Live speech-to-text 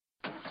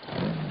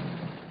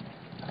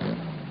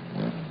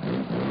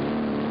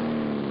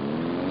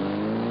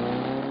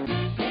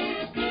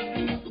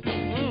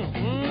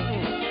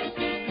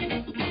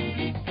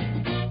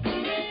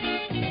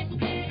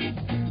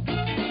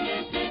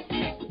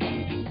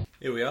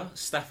Here we are,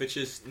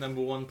 Staffordshire's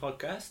 #1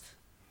 podcast.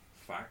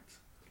 Fact.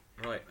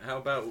 Right, how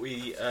about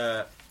we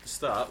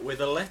start with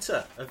a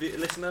letter, a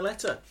listener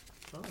letter.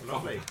 Oh,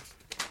 lovely.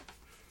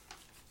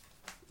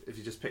 If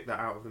you just pick that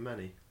out of the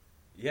many.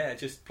 Yeah,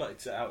 just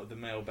plucked it out of the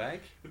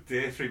mailbag.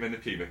 Dear 3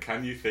 Minute Puma,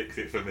 can you fix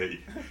it for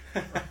me?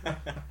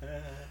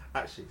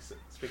 Actually,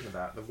 speaking of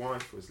that, the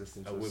wife was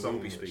listening to a we song will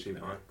be that she speaking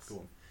of that. likes. Go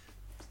on.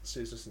 She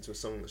was listening to a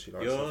song that she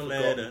likes. Your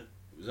letter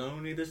was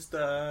only the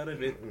start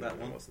of it. No, That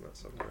one. wasn't that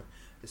song. No.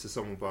 It's a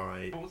song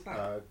by What was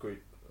that? group.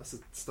 That's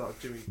the start of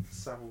Jimmy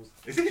Savile's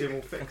Is it? Jim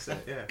Will Fix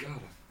It. Yeah. God,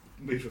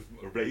 I've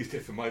erased it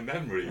from my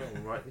memory.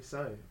 Oh, rightly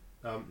so.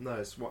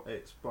 No,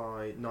 it's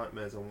by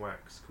Nightmares on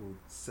Wax, called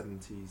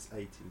 70s,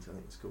 80s, I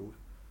think it's called,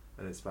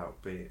 and it's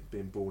about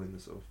being born in the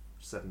sort of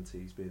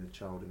 70s, being a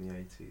child in the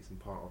 80s, and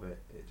part of it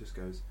just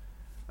goes,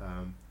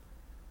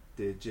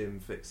 "Dear Jim,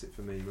 fix it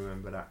for me.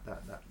 Remember that."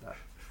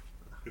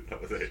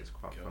 That was it. It's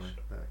quite funny.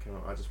 That came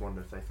up. I just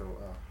wonder if they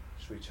thought,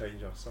 should we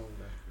change our song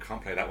now?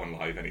 Can't play that one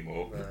live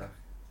anymore.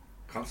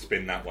 Can't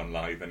spin that one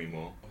live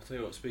anymore. I'll tell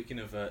you what, speaking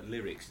of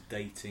lyrics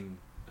dating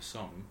a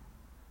song,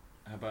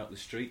 how about The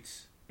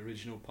Streets,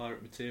 original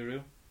Pirate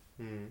material?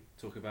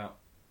 Talk about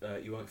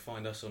you won't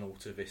find us on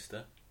Alta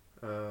Vista.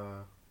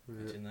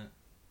 Imagine that.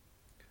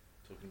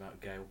 Talking about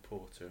Gail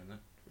Porter and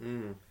that.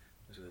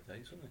 Those were the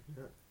days, weren't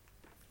they?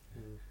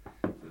 Yeah.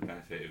 For the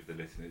benefit of the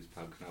listeners,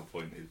 Pug's now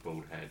pointing his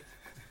bald head.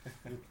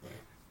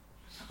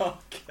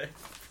 Okay,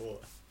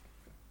 Porter.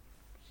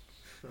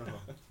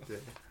 Oh,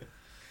 dear.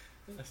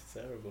 That's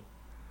terrible.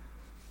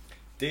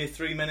 Dear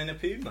 3 Men in a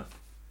Puma,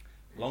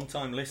 long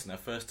time listener,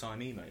 first time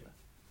emailer.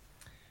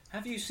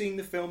 Have you seen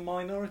the film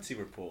Minority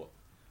Report?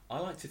 I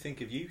like to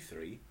think of you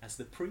three as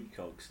the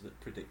precogs that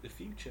predict the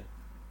future.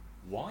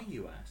 Why,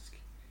 you ask?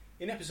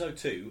 In episode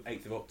 2,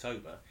 8th of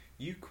October,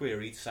 you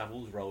queried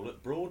Savile's role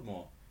at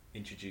Broadmoor,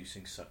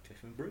 introducing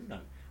Sutcliffe and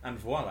Bruno. And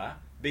voila,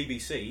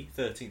 BBC,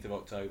 13th of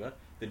October,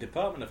 the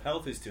Department of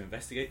Health is to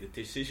investigate the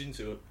decision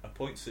to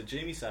appoint Sir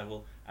Jimmy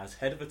Savile as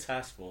head of a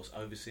task force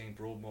overseeing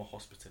Broadmoor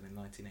Hospital in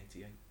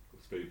 1988.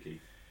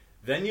 Spooky.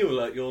 Then you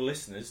alert your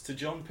listeners to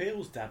John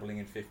Peel's dabbling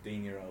in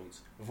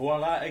 15-year-olds.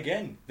 Voila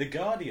again, The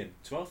Guardian,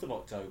 12th of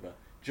October.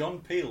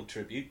 John Peel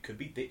tribute could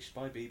be ditched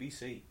by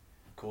BBC.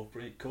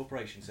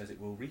 Corporation says it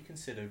will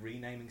reconsider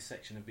renaming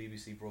section of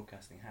BBC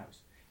Broadcasting House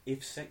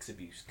if sex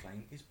abuse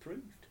claim is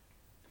proved.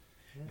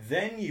 Yeah.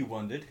 Then you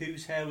wondered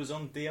whose hair was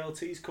on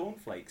DLT's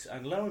cornflakes,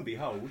 and lo and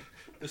behold,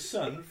 The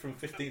Sun from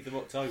 15th of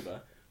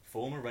October,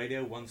 former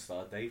Radio 1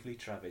 star Dave Lee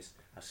Travis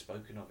has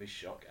spoken of his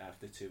shock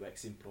after 2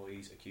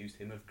 ex-employees accused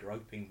him of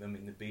groping them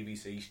in the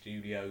BBC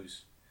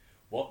studios.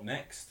 What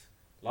next?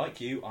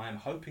 Like you, I am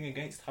hoping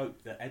against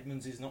hope that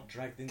Edmonds is not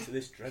dragged into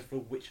this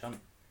dreadful witch hunt.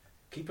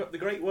 Keep up the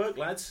great work,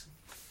 lads.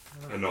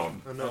 Anon,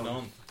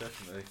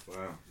 definitely.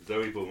 Wow.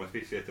 Zoe Bull must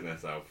be shitting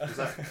herself.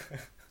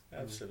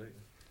 Absolutely.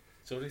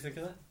 So what do you think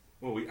of that?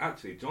 Well,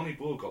 Johnny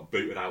Ball got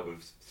booted out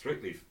of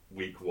Strictly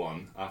week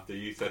 1 after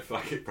you said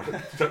fuck it, bro.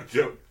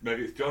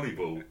 Maybe it's Johnny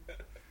Ball.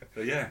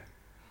 So yeah,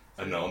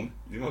 Anon,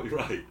 you might be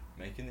right.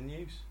 Making the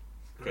news.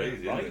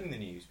 Crazy, Writing the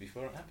news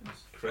before it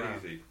happens.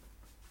 Crazy. Wow.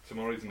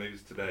 Tomorrow's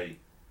news today.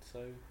 So,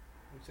 what do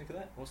you think of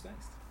that? What's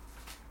next?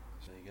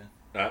 There you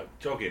go.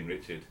 Jogging,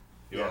 Richard.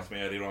 You asked me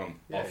earlier on.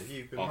 Yeah,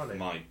 you've been off running.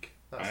 mic.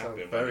 That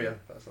sounds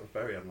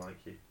very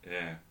unlike you.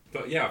 Yeah.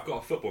 But yeah, I've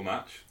got a football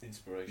match.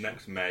 Inspiration.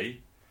 Next May.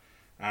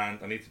 And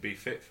I need to be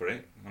fit for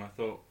it. And I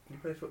thought... You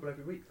play football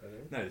every week, though, don't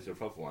you? No, there's a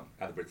proper one.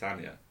 At the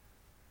Britannia.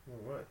 Oh,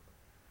 right.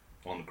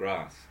 On the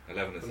grass.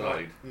 11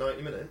 aside.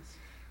 90 minutes?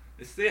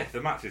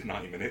 The match is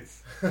 90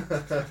 minutes. So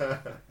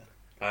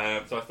I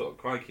thought,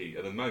 crikey,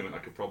 at the moment I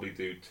could probably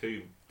do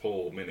 2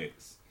 poor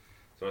minutes.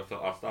 So I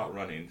thought I'll start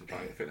running to try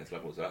and get fitness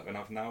levels up. And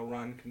I've now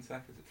run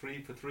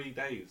consecutively for 3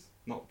 days.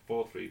 Not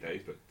for 3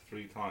 days, but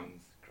 3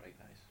 times. Great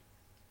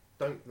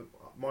days.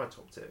 My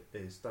top tip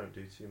is don't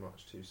do too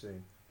much too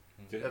soon.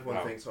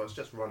 Everyone thinks, it's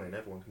just running,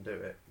 everyone can do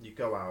it. You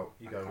go out,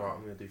 right,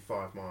 I'm going to do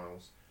 5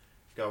 miles.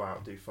 Go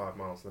out, do 5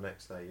 miles the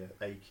next day,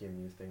 you're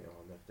aching, you think,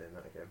 I'm never doing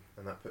that again.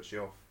 And that puts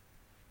you off.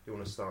 You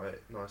want to start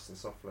it nice and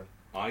softly.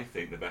 I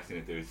think the best thing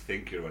to do is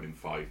think you're running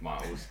 5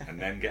 miles and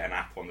then get an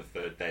app on the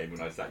 3rd day and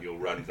realise that your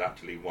run is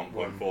actually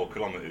 1.4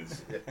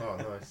 kilometres. Yeah. Oh,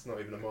 nice. Not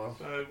even a mile.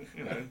 So,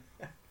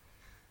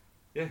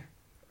 yeah.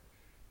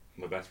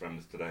 My best run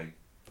was today.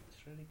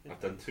 Really good. I've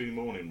done 2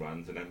 morning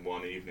runs and then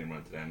 1 evening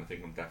run today, and I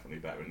think I'm definitely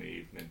better in the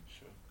evening.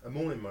 Sure. A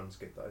morning run's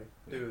good though.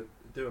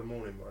 Do a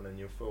morning run and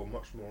you'll feel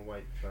much more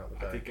awake throughout the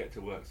day. I did get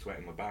to work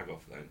sweating my bag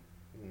off though.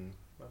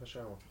 Have a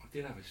shower. I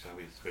did have a shower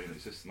screen.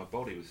 It's just my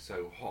body was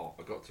so hot.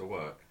 I got to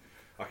work.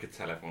 I could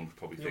tell everyone was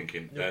probably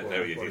thinking,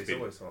 there he is.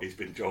 He's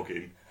been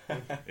jogging.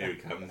 Here he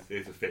comes.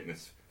 Here's a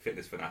fitness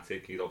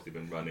fanatic. He's obviously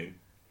been running.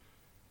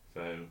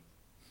 So,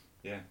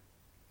 yeah.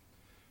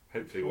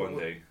 Hopefully one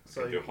day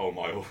I can do a whole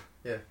mile.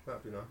 Yeah,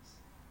 that'd be nice.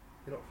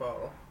 You're not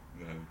far off.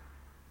 No.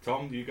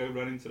 Tom, do you go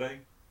running today?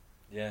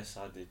 Yes,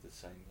 I did the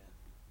same,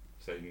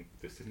 yeah. Same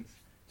distance?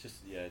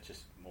 Just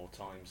more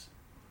times.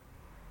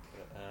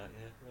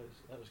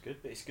 That was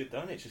good. But it's good,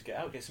 don't it? Just get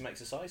out, get some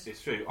exercise.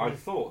 It's true. I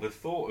thought the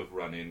thought of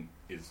running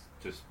is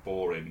just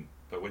boring,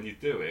 but when you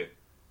do it,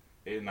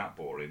 it isn't that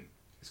boring.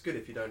 It's good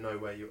if you don't know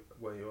where you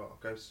are.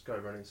 Go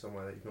running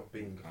somewhere that you've not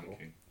been before.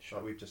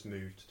 Like we've just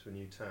moved to a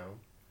new town.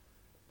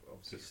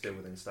 Obviously, still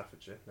within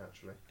Staffordshire,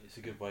 naturally. It's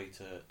a good way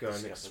to go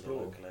and explore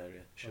the local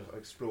area. Sure. I've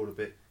explored a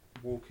bit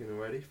walking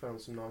already. Found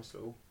some nice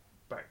little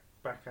back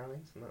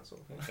alleys and that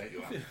sort of thing. There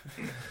you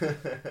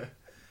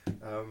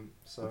are.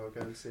 So I'll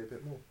go and see a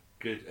bit more.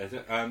 Good.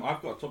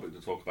 I've got a topic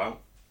to talk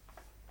about.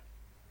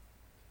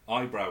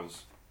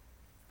 Eyebrows.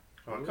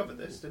 Oh, I covered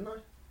this, didn't I?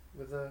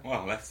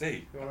 Well, let's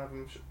see. You want to have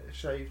them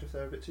shaved if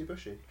they're a bit too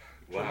bushy?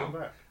 Wow.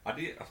 Them back.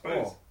 I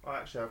suppose.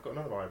 I've got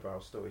another eyebrow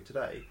story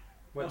today.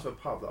 Went to a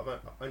pub that I've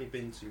only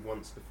been to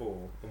once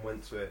before, and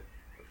went to it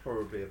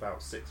probably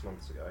about 6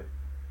 months ago.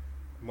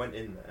 And went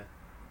in there,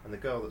 and the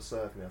girl that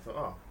served me, I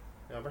thought,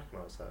 I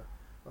recognise her.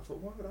 I thought,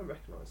 why would I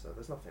recognise her?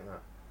 There's nothing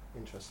that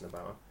interesting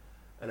about her.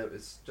 And it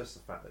was just the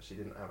fact that she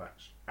didn't have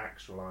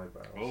actual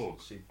eyebrows. Oh,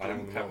 she'd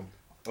drawn them on.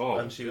 Oh,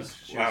 and she was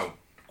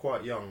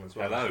quite young as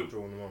well. Hello. She'd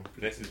drawn them on.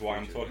 This is why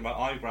I'm talking about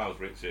eyebrows,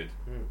 Richard,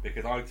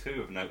 because I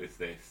too have noticed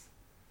this.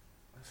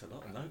 That's a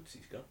lot of notes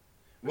he's got.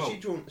 Well,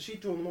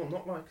 she'd drawn them on,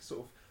 not like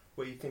sort of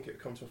where you think it would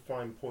come to a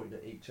fine point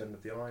at each end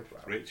of the eyebrow.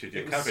 Richard,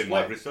 you're covering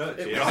my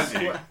research here,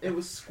 aren't you? It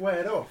was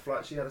squared off,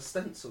 like she had a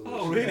stencil.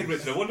 Oh, really,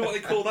 Richard? I wonder what they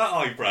call that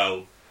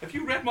eyebrow. Have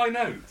you read my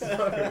notes?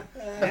 No.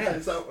 Yes.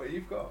 Is that what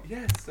you've got?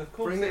 Yes, of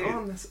course. Bring it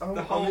on.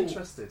 I'm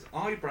interested.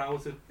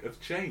 Eyebrows have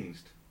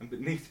changed and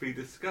it needs to be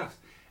discussed.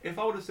 If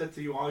I would have said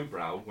to you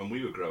eyebrow when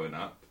we were growing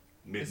up,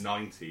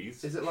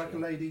 mid-90s... Is it like a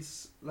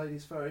ladies'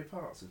 furry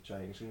parts have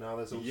changed and now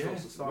there's all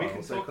sorts of styles? We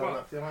can talk about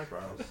that for the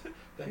eyebrows.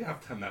 They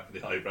have done that for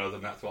the eyebrows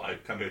and that's what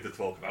I've come here to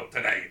talk about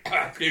today.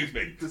 Excuse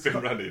me, it's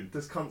been running.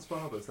 There's cunts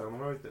barbers down the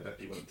road there.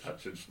 You won't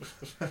touch them.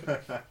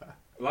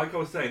 Like I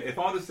was saying, if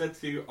I'd have said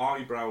to you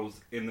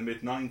eyebrows in the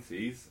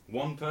mid-90s,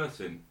 one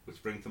person would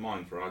spring to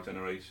mind for our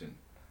generation.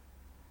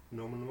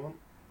 Norman Lamont?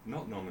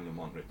 Not Norman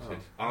Lamont, Richard.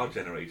 Our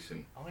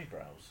generation.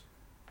 Eyebrows?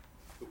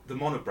 The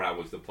monobrow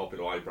was the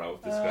popular eyebrow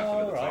discussion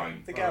at the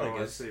time. The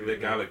Gallaghers. The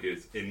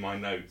Gallaghers, in my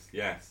notes,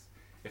 yes.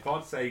 If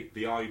I'd say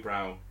the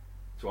eyebrow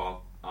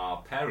to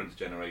our parents'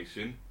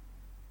 generation,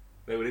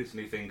 they would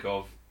instantly think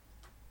of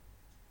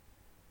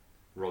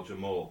Roger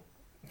Moore.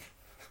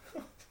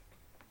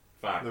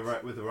 Fact.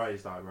 With the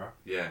raised eyebrow?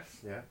 Yes.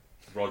 Yeah.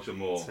 Roger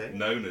Moore,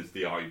 known as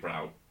the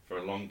eyebrow for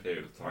a long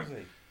period of time.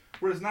 Really?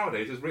 Whereas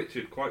nowadays, as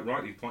Richard quite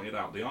rightly pointed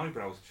out, the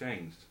eyebrows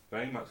changed,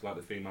 very much like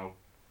the female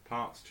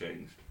parts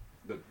changed.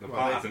 The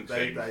part hasn't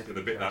changed, but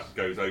the bit that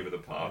goes over the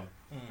part.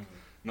 Yeah.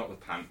 Not the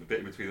pant, the bit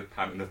in between the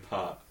pant and the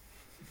part.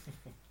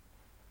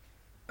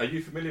 Are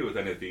you familiar with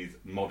any of these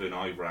modern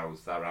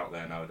eyebrows that are out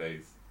there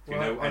nowadays? Do you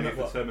know any of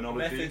the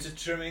terminology? Methods of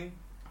trimming?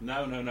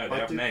 No, they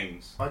have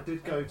names. I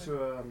did go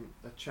to a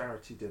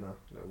charity dinner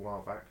a little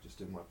while back, just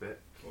doing my bit.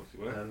 Of course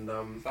you were. And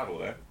Savile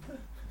there?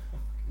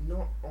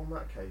 Not on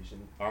that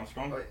occasion.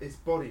 Armstrong? His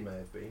body may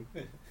have been,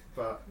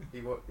 but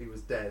he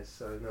was dead,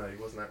 so no, he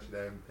wasn't actually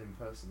there in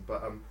person.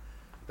 But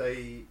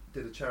they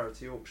did a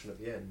charity auction at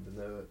the end, and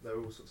there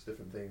were all sorts of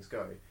different things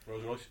going.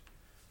 Rolls Royce?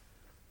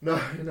 No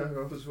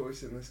Rolls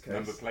Royce in this case.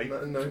 Number plate?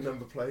 No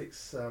number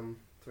plates.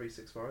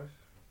 365,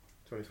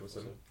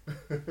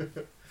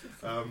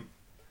 24/7.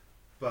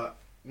 But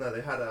no,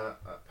 they had a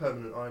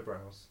permanent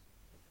eyebrows.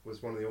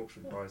 Was one of the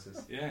auction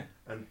prizes. Yeah.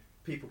 And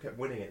people kept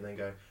winning it, and then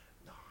go,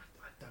 no,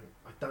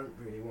 I don't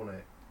really want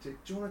it. Do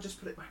you want to just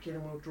put it back in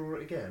and we'll draw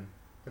it again?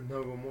 And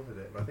no one wanted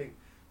it. And I think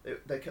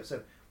they kept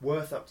saying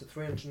worth up to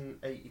 £380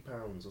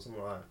 or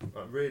something like that.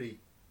 Like really,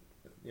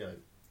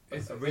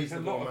 it's a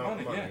reasonable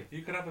amount of money. Yeah.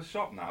 You could have a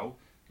shop now,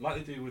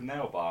 like they do with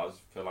nail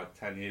bars for like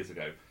 10 years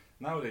ago.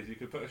 Nowadays, you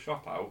could put a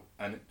shop out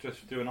and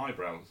just do an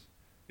eyebrows.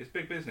 It's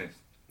big business.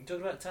 You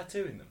talking about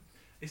tattooing them?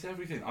 It's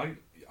everything. I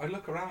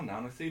look around now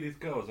and I see these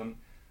girls, and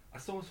I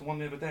saw someone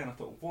the other day and I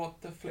thought,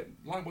 what the flip?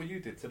 Like what you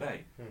did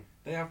today.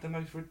 They have the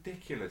most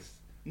ridiculous.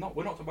 We're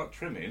not talking about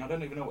trimming. I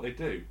don't even know what they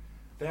do.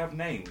 They have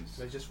names.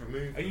 They just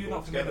remove them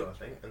all together, I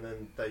think, and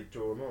then they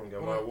draw them on and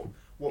go,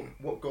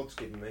 what God's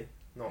given me?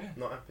 Not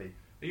happy.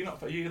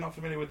 Are you not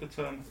familiar with the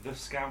term the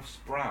Scouse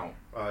brow?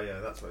 Oh yeah,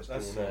 that's what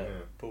it's called.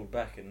 Pulled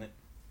back, isn't it?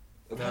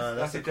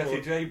 That's a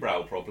Jessie J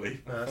brow, probably.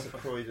 No, that's a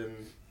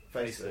Croydon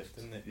facelift,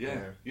 isn't it?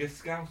 Yeah. Your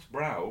Scouse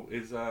brow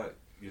is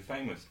your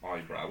famous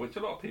eyebrow, which a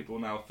lot of people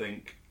now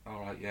think,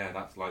 alright, yeah,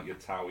 that's like your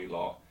Towie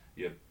lot,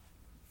 your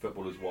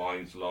footballers'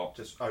 wives lot.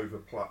 Just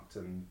overplucked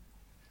and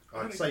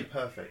I'd say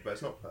perfect, but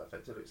it's not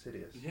perfect, it looks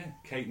hideous. Yeah.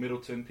 Kate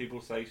Middleton,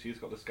 people say she's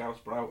got the Scouse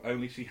brow,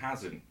 only she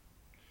hasn't.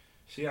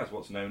 She has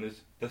what's known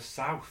as the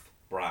South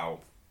brow.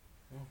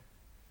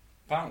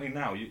 Apparently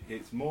now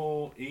it's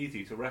more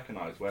easy to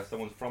recognise where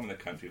someone's from in the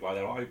country by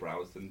their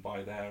eyebrows than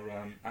by their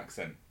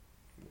accent.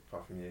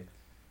 Apart from you.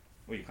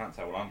 Well, you can't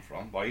tell where I'm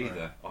from by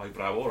either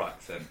eyebrow or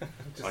accent.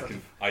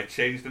 I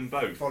changed them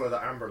both. Follow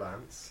the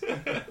ambulance.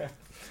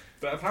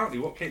 But apparently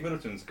what Kate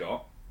Middleton's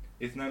got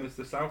is known as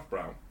the South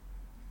brow.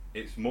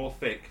 It's more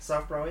thick.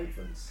 South Brow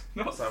infants.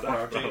 Not South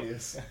Brow. Brow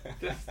genius.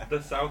 Just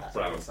the South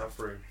Brow. South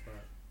Brow. Right.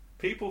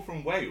 People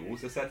from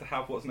Wales are said to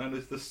have what's known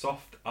as the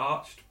soft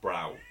arched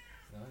brow.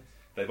 Nice.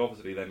 They've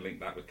obviously then linked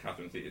that with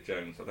Catherine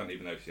Zeta-Jones. I don't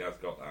even know if she has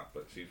got that,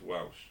 but she's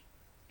Welsh.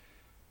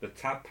 The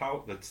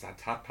tadpole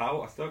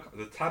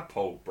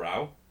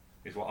brow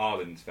is what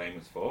Ireland's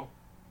famous for.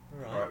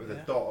 Right, with a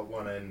dot at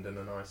one end and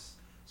a nice,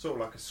 sort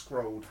of like a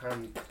scrolled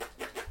hand.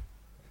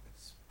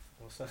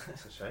 What's that?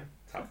 That's a shame.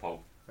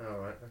 Tadpole.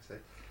 Oh, right, I see.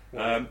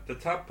 The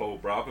tadpole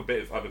brow, I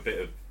have a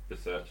bit of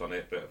research on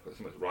it, but I've got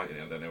so much writing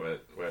in, I don't know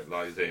where it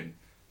lies in.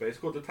 But it's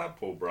called the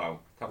tadpole brow.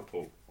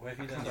 Tadpole. Where have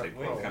you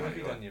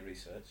done your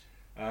research?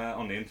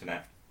 On the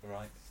internet.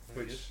 Right.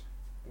 Which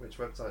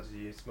website do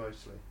you use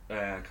mostly? I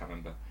can't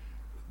remember.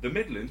 The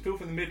Midlands, people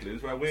from the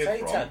Midlands, where we're from.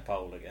 from. Say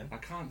tadpole again. I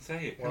can't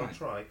say it. Well,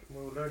 try.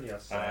 We'll learn you how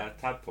to say it.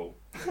 Tadpole.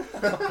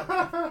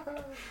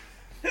 The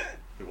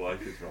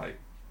wife is right.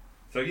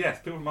 So yes,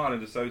 people from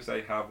Ireland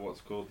have what's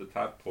called the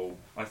tadpole.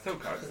 I still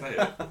can't say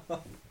it.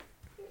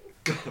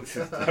 God, this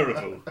is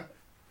terrible.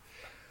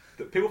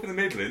 The people from the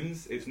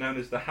Midlands, it's known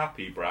as the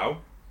happy brow.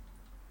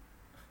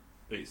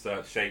 It's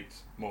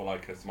shaped more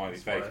like a smiley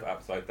face, but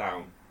upside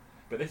down.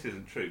 But this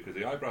isn't true, because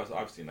the eyebrows that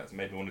I've seen that's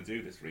made me want to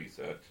do this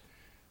research,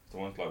 the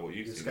ones like what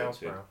you've seen,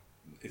 Richard,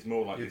 it's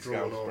more like your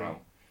Scouse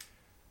brow.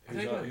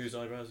 Whose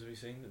eyebrows have you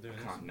seen that doing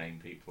I can't name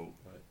people.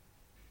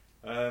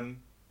 Right.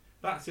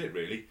 That's it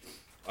really.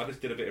 I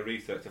just did a bit of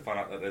research to find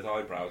out that there's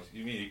eyebrows.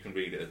 You can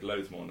read it, there's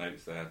loads more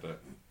notes there, but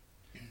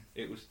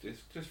it's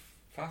just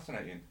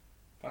fascinating.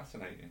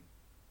 Fascinating.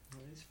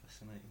 Well, it is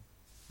fascinating.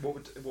 What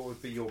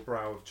would be your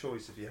brow of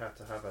choice if you had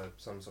to have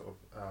some sort of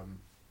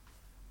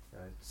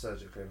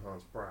surgically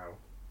enhanced brow?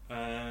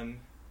 I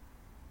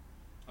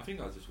think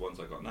that's just ones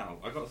I got now.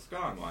 I got a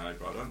scar on my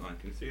eyebrow, don't I?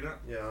 Can you see that?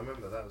 Yeah, I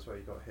remember that was where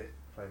you got hit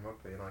playing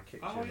rugby and I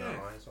kicked you in that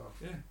eye as well.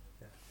 Yeah.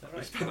 Right?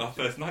 We spent our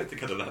first night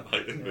together that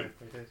night, didn't we? Yeah,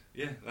 we did.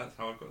 Yeah, that's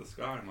how I got the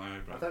scar in my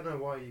eyebrow. I don't know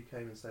why you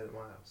came and stayed at my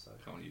house though.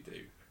 Come on, you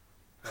do.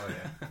 Oh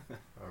yeah,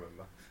 I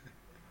remember.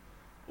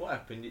 What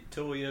happened? You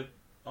tore your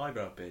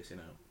eyebrow piercing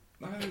out?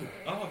 No.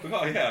 Oh, I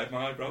forgot. Yeah, I had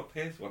my eyebrow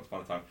pierced once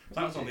upon a time.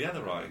 That was on the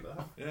other eye.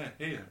 Yeah,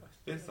 here.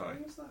 This eye.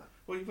 What was that?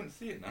 Well, you wouldn't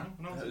see it now.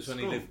 That was when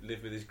he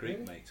lived with his Greek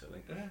mates, I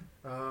think. Yeah.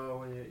 Oh,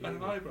 when you had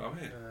an eyebrow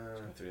here.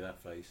 Going through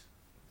that phase.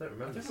 I don't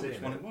remember I don't know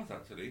which one it was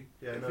actually.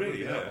 Yeah, it no,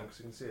 really, because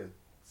you can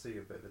see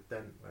a bit of a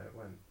dent where it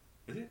went.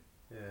 Is it?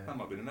 Yeah. That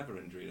might be another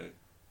injury though.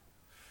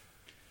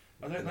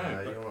 I don't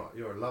know.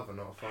 You're a lover,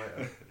 not a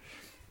fighter.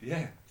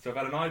 Yeah. So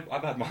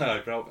I've had my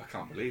eyebrow. I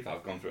can't believe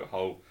I've gone through a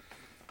whole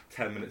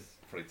 10 minutes,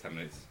 probably 10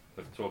 minutes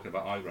of talking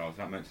about eyebrows,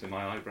 not mentioning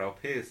my eyebrow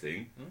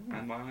piercing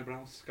and my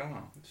eyebrow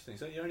scar. Interesting. Is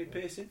that your only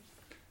piercing?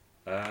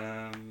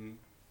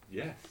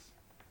 Yes.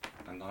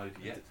 And I've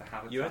yet to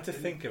have a You had to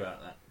think about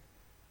that.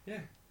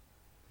 Yeah.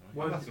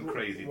 I've had some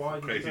crazy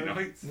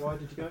nights. Why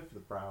did you go for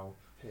the brow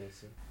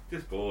piercing?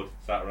 Just bored.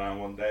 Sat around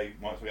one day.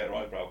 Might as well get an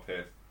eyebrow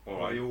pierced. All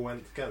right. You all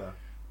went together.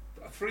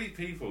 Three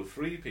people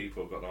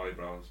got their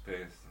eyebrows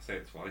pierced. I say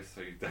it twice,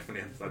 so you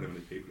definitely understand how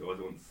many people. I was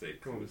on 6.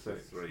 Cool, it was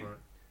 6. Three. Right.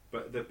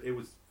 But it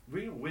was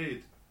real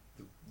weird.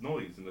 The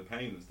noise and the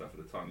pain and stuff at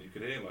the time. You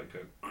could hear like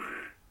a.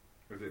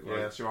 Was it like?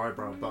 Yeah, it's your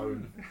eyebrow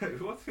bone.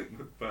 It wasn't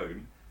the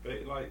bone, but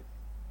it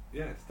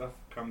stuff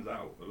comes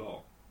out a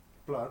lot.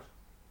 Blood.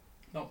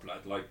 Not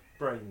blood, like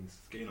brains,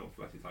 skin or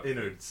fleshy type.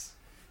 Innards.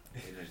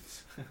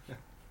 Innards.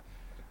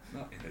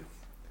 Not innards.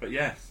 But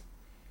yes.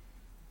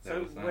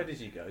 So where did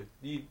you go?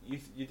 You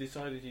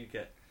decided you'd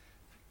get.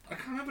 I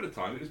can't remember the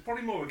time. It was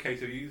probably more of a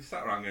case of you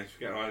sat around going to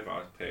get an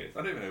eyebrows pierced.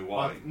 I don't even know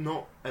why. I've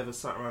not ever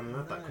sat around and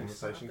had that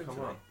conversation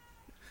come up.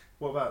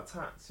 What about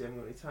tats? You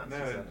haven't got any tats? No, I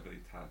haven't got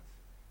any tats.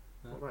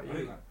 What about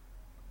you?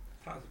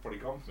 Tats are probably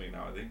gone for me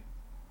now, I think.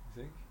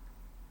 You think?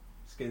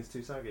 Skin's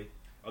too saggy.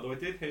 Although I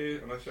did hear,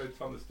 and I showed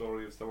Tom the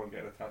story of someone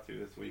getting a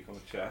tattoo this week on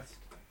the chest.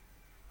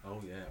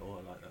 Oh yeah, I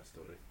like that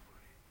story.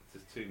 It's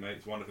his two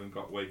mates. One of them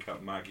got "Wake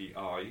Up Maggie"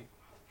 I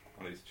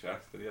on his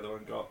chest, and the other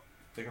one got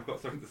 "I think I've got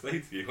something to say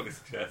to you" on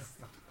his chest.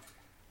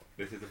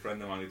 This is a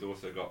friend of mine who's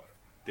also got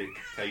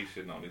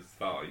 "dictation" on his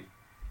thigh,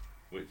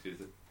 which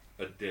is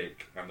a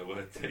dick and the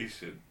word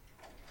 "tation."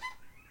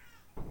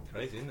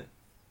 Crazy, isn't it?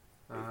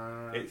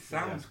 It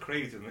sounds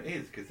crazier than it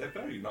is because they're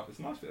very nice. It's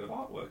a nice bit of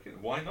artwork. Isn't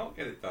it? Why not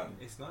get it done?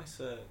 It's nice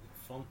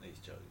font he's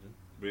chosen.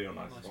 Real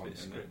nice bit font, of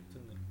script,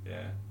 isn't it?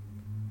 Yeah.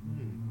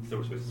 Still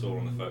wish we saw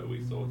on the photo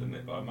we saw, didn't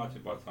it? But I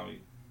imagine by the time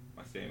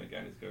I see him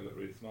again, it's going to look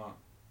really smart.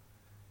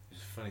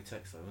 It's a funny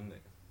text though, isn't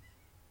it?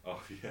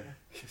 Oh yeah.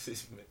 Because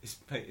his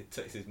mate had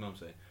texted his mum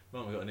saying,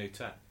 "Mum, we got a new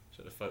tat."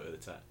 Showed a photo of the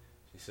tat.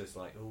 She says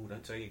like, "Oh,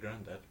 don't tell your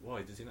granddad.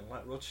 Why? Does he not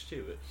like Rod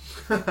Stewart?"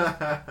 It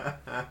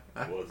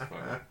was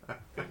funny.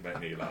 Didn't make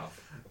me laugh.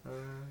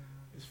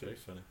 It's very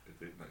funny. It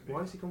did make me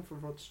Why has he gone for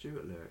Rod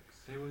Stewart lyrics?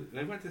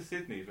 They went to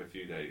Sydney for a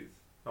few days.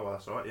 Oh, well,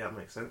 that's all right. Yeah, that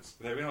makes sense.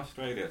 They were in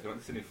Australia, so they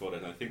went to Sydney for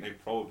days, and I think they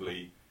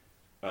probably,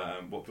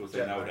 what people say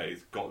Jet lag.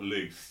 nowadays, got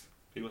loose.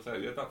 People say,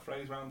 you heard that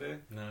phrase round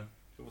here? No.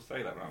 People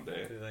say that round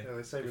here. Do they? Yeah,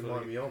 they say Before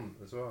 "remind me on"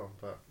 as well,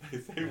 but They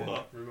say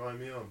what? remind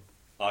me on.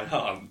 I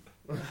aren't.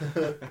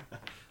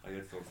 I I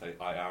heard someone say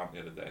 "I am" the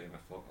other day, and I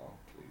thought, oh,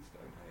 please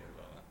don't hear it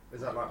like that.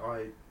 Is that like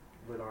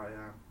Will I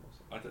Am?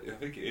 I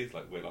think it is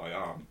like Will I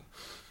Am.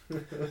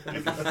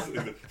 He's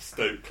the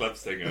Stoke club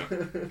singer,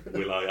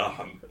 Will I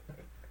Am.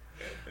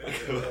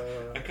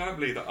 I can't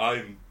believe that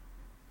I'm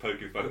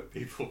poking fun at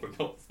people for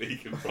not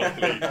speaking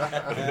properly in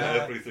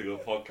every single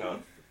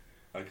podcast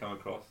I come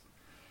across.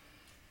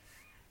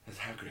 As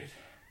Hagrid.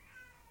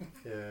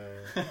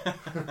 Yeah.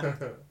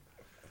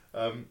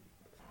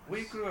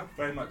 We grew up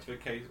very much of a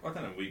case. I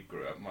don't know. We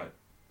grew up.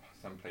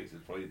 Some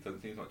places probably it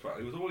doesn't seem much.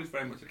 It was always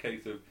very much a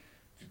case of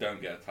if you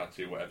don't get a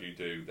tattoo, whatever you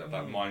do, that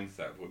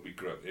mindset when we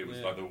grew up, it was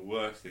like the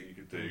worst thing you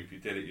could do. If you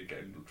did it, you'd get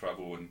into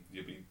trouble and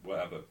you'd be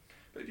whatever.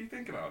 But if you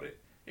think about it,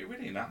 it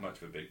really ain't that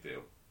much of a big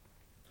deal.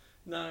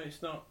 No,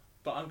 it's not.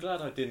 But I'm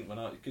glad I didn't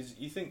because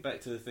you think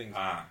back to the things.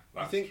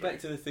 That's back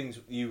to the things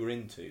you were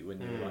into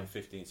when you were like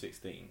 15,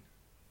 16.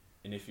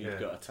 And if you've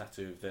got a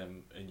tattoo of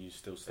them and you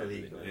still study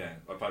it. Yeah,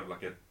 I've had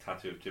like a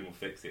tattoo of Jim Will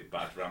Fix It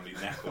badge around my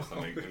neck or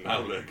something, and now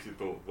look, you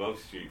thought, well,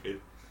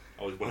 stupid.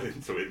 I was well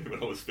into it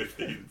when I was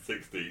 15,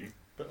 16.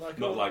 But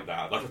not like that.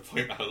 I'd like to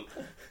point out,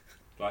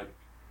 like,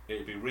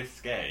 it'd be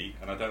risque,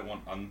 and I hope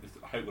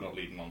we're not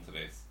leading on to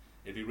this.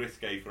 It'd be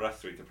risque for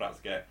us three to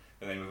perhaps get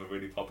the name of a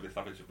really popular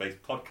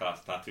Staffordshire-based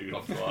podcast tattooed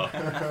onto our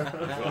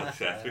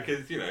chest,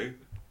 because,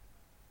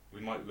 we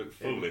might look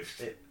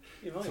foolish.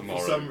 Tomorrow.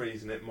 For some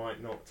reason, it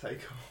might not take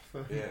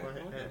off.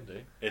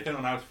 If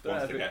anyone else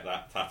wants to get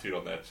that tattooed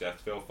on their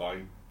chest, feel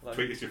fine.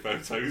 Tweet us your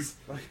photos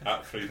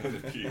at 3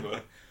 Minute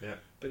Humour. Yeah,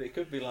 but it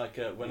could be like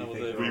when I was.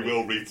 We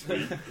will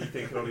retweet. You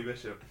think Ollie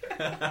Bishop?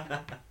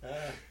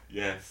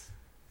 Yes,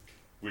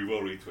 we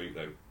will retweet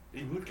though.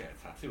 He would get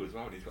a tattoo as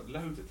well, and he's got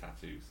loads of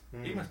tattoos.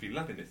 He must be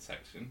loving this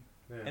section.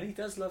 Yeah. And he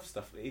does love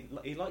stuff.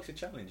 He likes a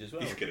challenge as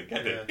well. He's gonna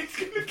get it. He's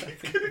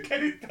gonna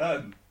get it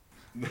done.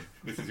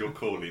 This is your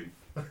calling.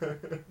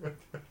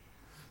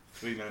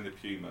 3 Men in a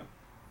Puma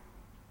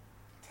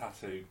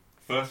tattoo.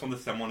 First one to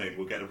send one in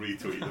will get a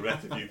retweet. The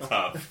rest of you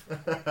tough.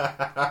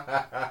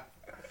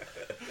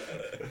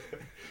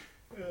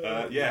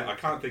 I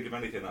can't think of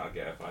anything that I'd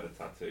get if I had a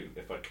tattoo.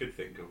 If I could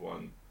think of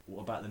one.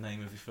 What about the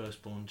name of your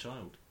firstborn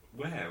child?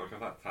 Where? Like, have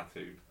that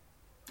tattooed?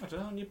 I don't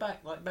know, on your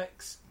back, like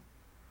Bex.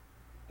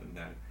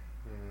 No.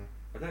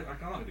 I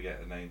can't really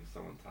get the name of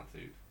someone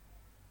tattooed.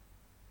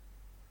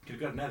 If you've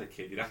got another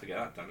kid, you'd have to get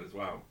that done as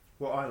well.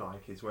 What I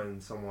like is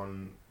when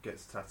someone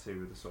gets a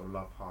tattoo with a sort of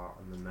love heart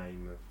and the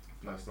name of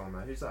the person on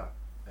there. Who's that?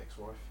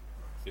 Ex-wife.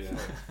 Yeah.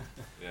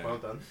 Yeah. Well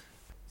done.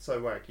 So,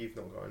 Wack, you've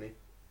not got any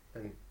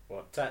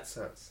what? Tats?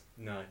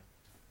 No.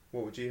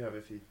 What would you have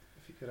if you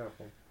could have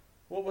one?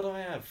 What would I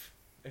have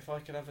if I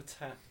could have a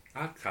tat?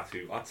 I'd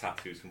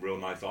tattoo some real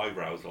nice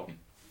eyebrows on.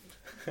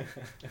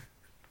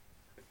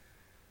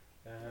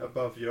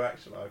 Above your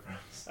actual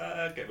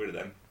eyebrows. Get rid of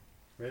them.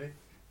 Really?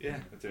 Yeah,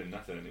 I'm doing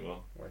nothing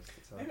anymore. Waste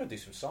of time. Maybe I'll do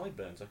some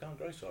sideburns. I can't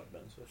grow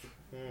sideburns, so I should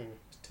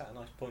just tat a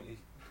nice pointy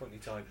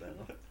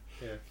sideburn on.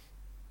 Yeah.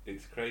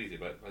 It's crazy,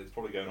 but it's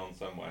probably going on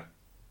somewhere.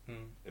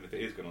 And if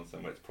it is going on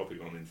somewhere, it's probably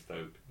going on in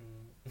Stoke.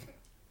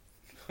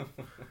 You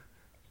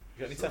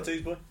got any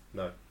tattoos, boy?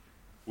 No.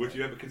 Would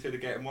you ever consider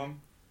getting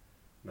one?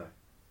 No.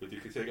 Would you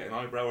consider getting an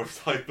eyebrow or a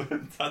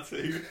sideburn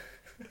tattoo?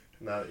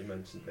 Now that you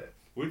mentioned it.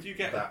 Would you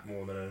get that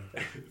more than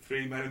anything?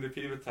 3 Men in a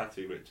Puma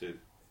tattoo, Richard?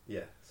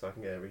 Yeah, so I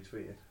can get it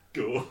retweeted.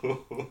 Cool.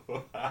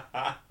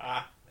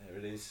 There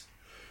it is.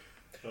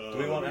 Do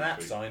we want an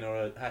 @ sign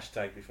or a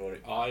hashtag before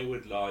it? I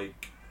would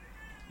like.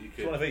 You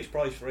could. One of each,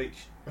 prize for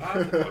each.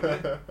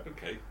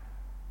 Okay.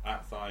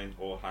 @ sign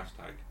or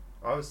hashtag.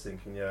 I was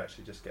thinking,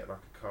 actually just get like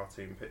a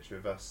cartoon picture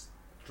of us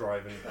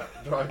driving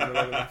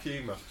along in a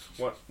Puma.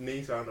 What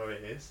neither I know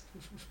it is.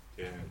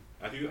 Yeah.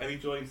 Have you any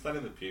joy in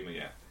selling the Puma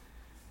yet?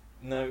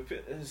 No,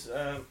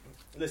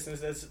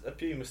 listeners, there's a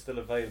Puma still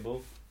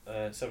available.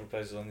 Several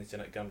places on the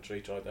internet.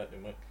 Gumtree, tried that,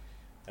 didn't work.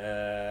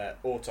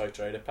 Auto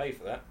Trader, pay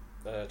for that.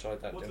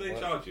 Tried that. What do they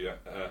charge you?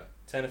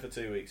 £10 for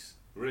 2 weeks.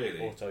 Really?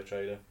 Auto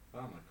Trader.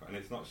 Oh my god! And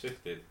it's not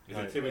shifted. Is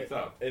it 2 weeks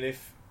up? And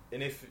if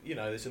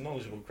there's a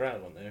knowledgeable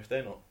crowd on there, if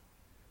they're not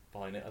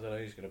buying it, I don't know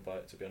who's going to buy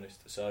it. To be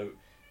honest. So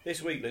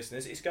this week,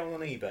 listeners, it's going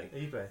on eBay.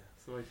 eBay.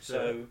 That's the way to do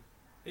so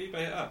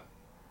eBay it up.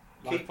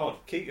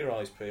 Keep your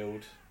eyes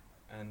peeled,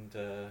 and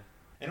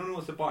anyone who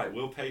wants to buy it,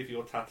 we'll pay for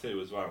your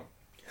tattoo as well.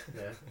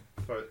 Yeah,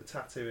 throw the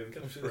tattoo in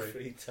for free.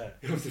 Free tat.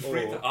 It was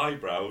free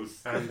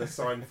eyebrows and a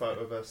signed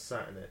photo of us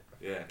sat in it.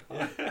 Yeah.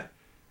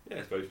 Yeah,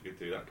 I suppose we could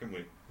do that, couldn't we?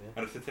 Yeah.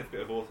 And a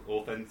certificate of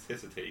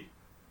authenticity.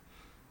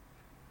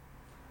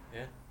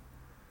 Yeah.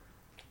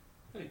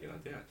 Very good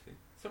idea, actually.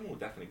 Someone will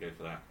definitely go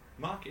for that.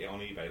 Market it on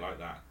eBay like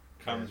that.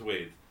 Comes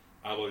with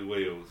alloy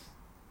wheels,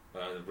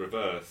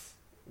 reverse,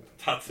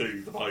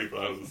 tattoos of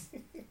eyebrows,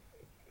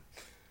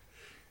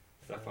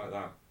 stuff like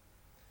that.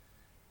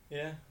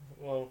 Yeah,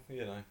 well,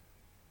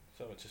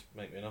 someone just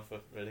make me an offer,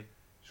 really.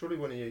 Surely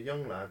one of your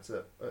young lads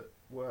at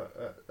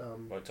work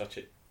won't touch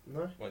it.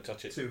 No? Won't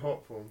touch it. Too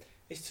hot for them.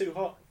 It's too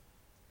hot.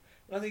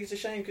 And I think it's a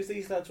shame because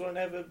these lads won't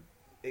ever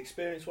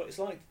experience what it's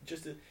like.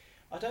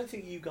 I don't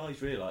think you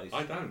guys realise.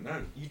 I don't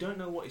know. You don't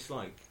know what it's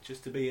like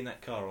just to be in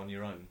that car on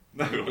your own.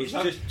 No, it's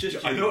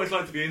just I you. know what it's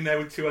like to be in there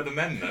with two other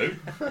men, though.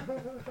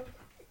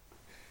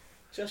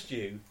 Just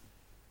you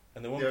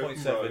and the The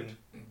 1.7. open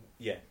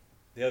Yeah,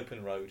 the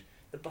open road.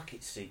 The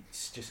bucket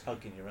seats just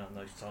hugging you around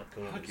those tight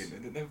corners.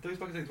 Those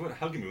bucket seats weren't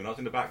hugging me when I was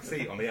in the back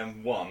seat on the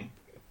M1.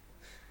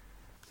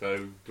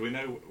 So, do we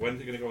know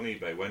when's it going to go on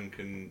eBay? When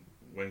can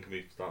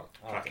we start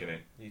tracking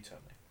it? You tell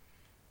me.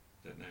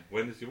 Don't know.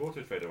 When does your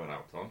auto trader run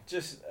out, Tom?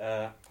 Just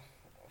I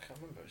can't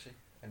remember actually.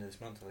 End of this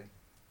month, I think.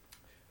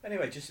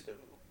 Anyway, just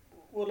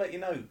we'll let you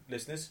know,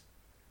 listeners.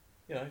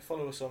 You know,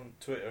 follow us on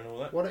Twitter and all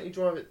that. Why don't you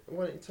drive it?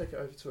 Why don't you take it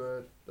over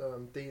to a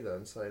dealer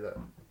and say that?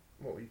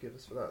 What will you give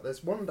us for that?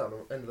 There's one down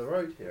the end of the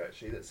road here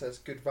actually that says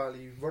good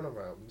value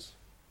runarounds.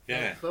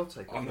 Yeah, they'll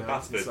take it on the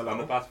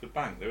Basford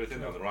Bank. There is,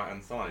 isn't it, on the right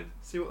hand side.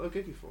 See what they'll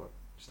give you for it.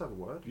 Just have a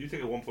word. You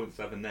take a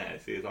 1.7 there,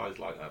 see his eyes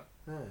light up.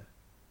 Yeah.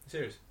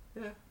 Serious?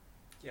 Yeah.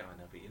 Yeah, I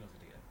know, but you're not going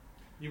to get it.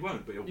 You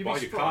won't, but he'll You'd buy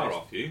be your car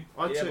surprised. off you.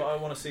 But I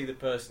want to see the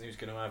person who's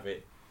going to have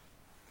it.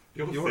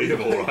 You'll see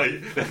him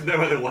alright. There's no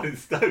other one in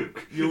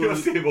Stoke. You'll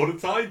see him all the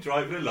time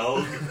driving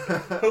along.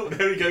 Oh,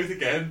 there he goes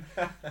again.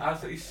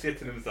 Absolutely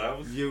shitting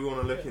themselves. You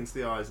want to look into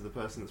the eyes of the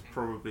person that's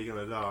probably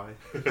going to die.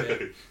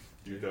 Yeah.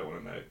 You don't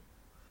want to know.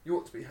 You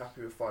ought to be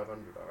happy with 500,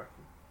 I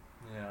reckon.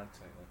 Yeah, I'd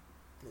take that.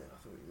 Yeah,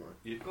 I thought you might.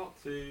 You've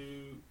got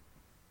to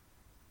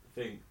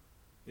think,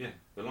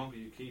 the longer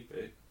you keep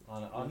it. I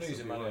know, I'm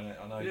losing money on it,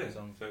 I know. Yeah, Cause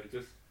I'm, so it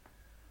just...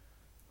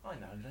 I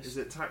know. Is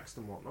it taxed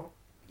and whatnot?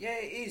 Yeah,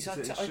 it is. I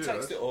it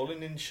taxed it all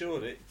and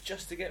insured it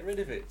just to get rid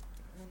of it.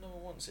 No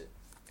one wants it.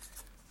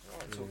 I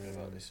like talking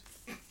about this.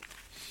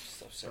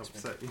 Just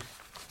upsets me. You.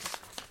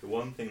 The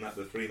one thing that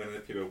the three men in the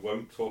Puma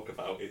won't talk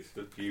about is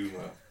the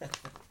Puma.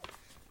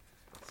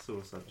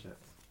 Sore subject.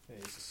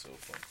 It is a sore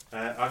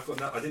point. I've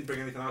got I didn't bring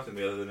anything else in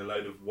me other than a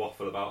load of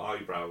waffle about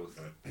eyebrows.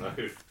 No.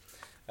 The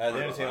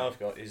only thing I've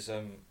got is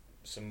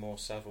some more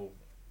Savile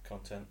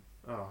content.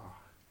 Oh,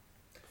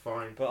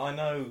 fine. But I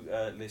know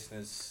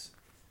listeners,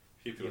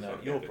 Few people you're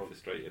get a bit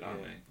frustrated,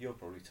 aren't they? You're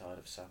probably tired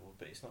of Savile,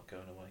 but it's not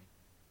going away.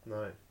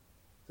 No.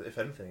 If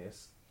anything,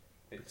 it's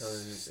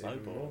It's even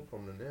more snowball.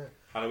 prominent, yeah.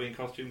 Halloween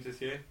costumes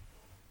this year?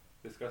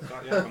 Discussed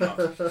that yet or not?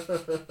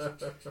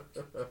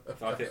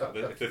 So I think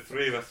if the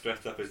three of us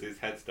dressed up as his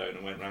headstone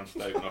and went round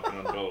Stoke knocking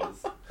on doors.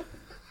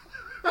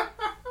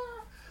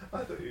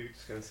 I thought you were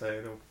just going to say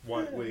in a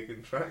white wig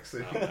and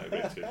tracksuit. Oh no,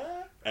 Richard.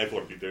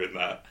 Everyone would be doing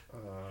that.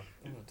 Oh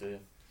dear.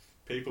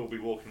 People will be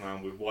walking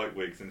around with white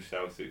wigs and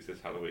shell suits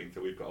this Halloween,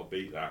 so we've got to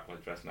beat that by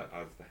dressing up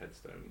as the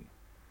headstone.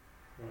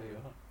 There you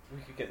are.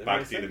 We could get the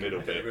Bagsy real in the middle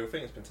The bit. real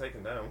thing has been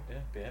taken down. Yeah,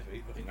 be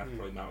heavy. I think that's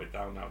probably melted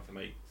down now to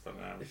make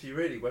something else. If you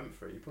really went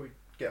for it, you'd probably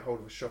get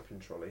hold of a shopping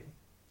trolley,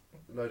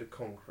 a load of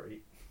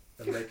concrete,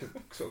 and make a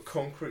sort of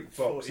concrete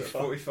box at a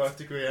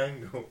 45-degree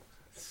angle,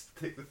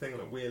 stick the thing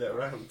on it, wheel it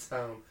around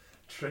town,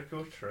 trick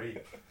or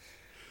treat.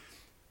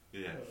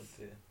 Yes. Oh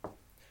dear.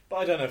 But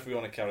I don't know if we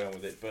want to carry on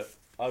with it, but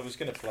I was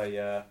going to play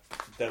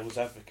Devil's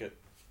Advocate.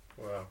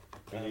 Well,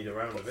 we need a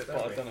round of it, but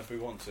don't I we? don't know if we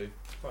want to.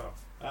 Well,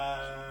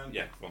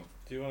 Yeah, come on.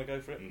 Do you want to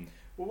go for it? Mm.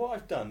 Well, what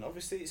I've done,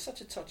 obviously, it's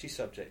such a touchy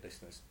subject,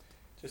 listeners,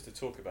 just to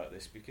talk about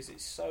this because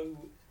it's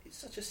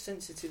such a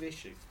sensitive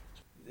issue.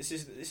 This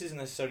isn't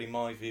necessarily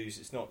my views.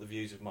 It's not the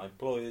views of my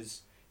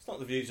employers. It's not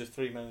the views of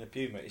Three Men in a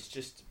Puma. It's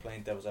just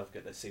playing devil's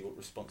advocate. Let's see what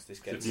response this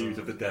The gets. views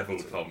of the devil,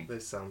 Tom.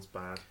 this sounds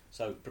bad.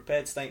 So,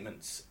 prepared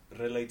statements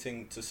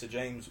relating to Sir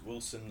James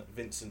Wilson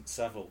Vincent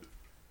Savile.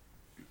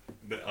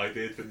 The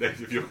ideas for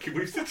names of your kid.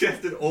 We've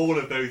suggested all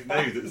of those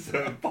names at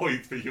certain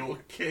points for your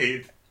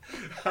kid.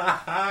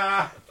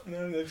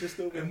 No, they've just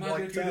all been Imagine if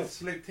wiped you had a out.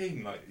 split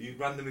team, like you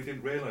randomly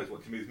didn't realise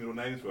what Jimmy's middle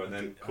names were and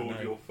then I called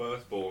know. your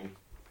firstborn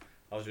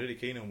I was really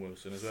keen on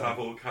Wilson as well.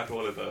 Savile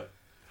Cadwallader.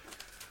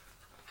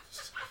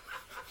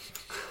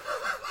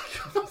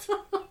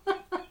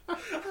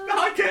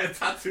 I get a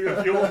tattoo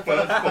of your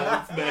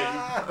firstborn's name.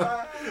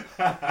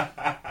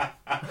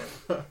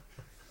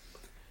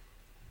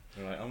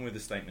 Alright, on with the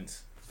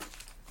statements.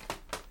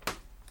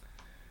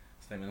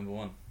 Statement number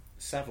 1.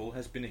 Savile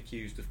has been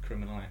accused of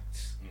criminal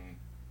acts.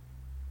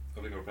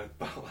 I think I read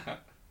about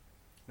that.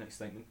 Next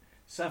statement.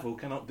 Savile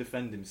cannot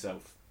defend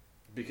himself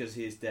because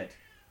he is dead.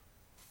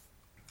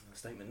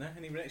 Statement there.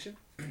 Any reaction?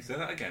 Say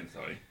that again,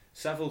 sorry.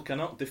 Savile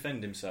cannot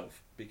defend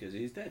himself because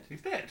he is dead.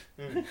 He's dead.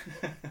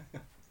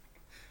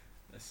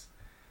 Yes.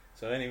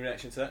 So any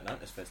reaction to that? No,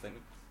 that's a fair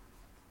statement.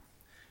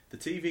 The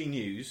TV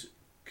news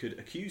could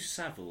accuse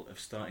Savile of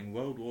starting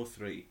World War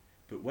III,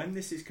 but when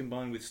this is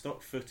combined with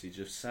stock footage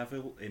of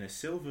Savile in a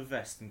silver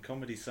vest and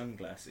comedy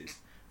sunglasses,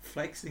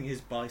 flexing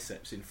his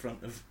biceps in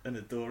front of an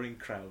adoring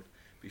crowd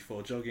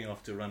before jogging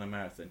off to run a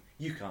marathon,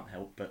 you can't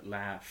help but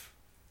laugh.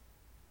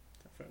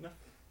 Is that fair enough?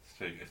 It's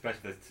true, especially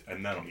there's a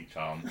nun on each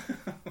arm.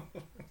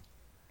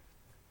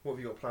 What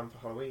have you got planned for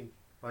Halloween?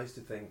 I used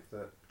to think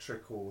that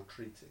trick or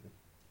treating.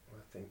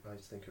 I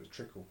used to think it was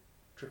trickle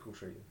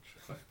treating.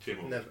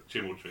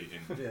 Chimmel treating.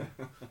 Yeah,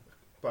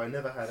 but I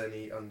never had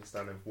any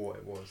understanding of what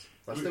it was.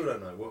 I still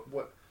don't know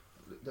what.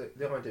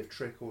 the idea of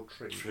trick or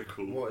treat.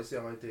 Trickle. What is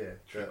the idea?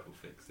 Trickle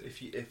fix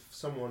it. If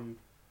someone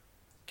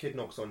kid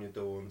knocks on your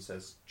door and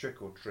says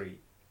trick or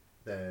treat,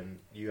 then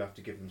you have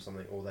to give them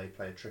something, or they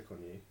play a trick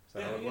on you. Is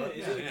that how it works?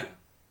 Yeah.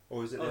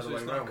 Or is it the other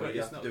way around, where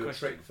you have to do a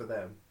trick for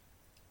them?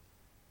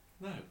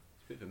 No.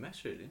 It's a bit of a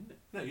mess, really, isn't it?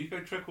 No, you go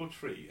trick or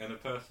treat, and a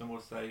person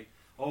will say,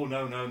 "Oh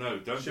no,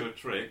 don't do a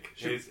trick.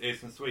 Here's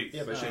some sweets."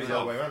 Yeah, but it should be the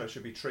other way around. It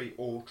should be treat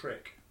or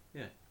trick.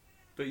 Yeah,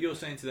 but you're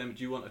saying to them,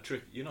 "Do you want a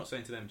trick?" You're not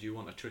saying to them, "Do you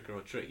want a trick or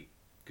a treat?"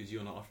 Because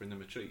you're not offering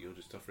them a treat. You're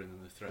just offering them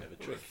the threat of a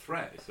trick. A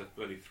threat. It's a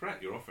bloody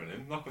threat you're offering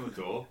them. Knock on the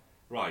door.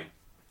 Right.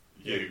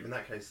 You. Yeah, in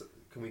that case,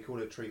 can we call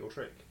it treat or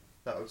trick?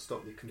 That would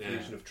stop the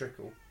confusion of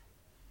trickle.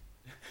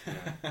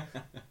 Yeah.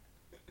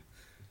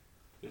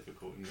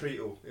 Difficult.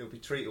 Treatle. It'll be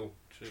treatle.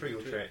 Treat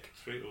or trick.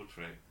 Treat or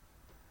trick.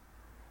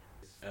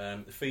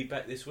 The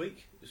feedback this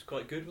week was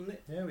quite good, wasn't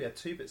it? Yeah, we had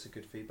 2 bits of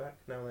good feedback.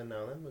 Now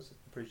then was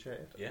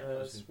appreciated. Yeah,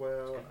 as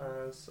well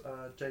as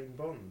Jane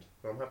Bond.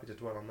 Well, I'm happy to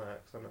dwell on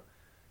that because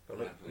I've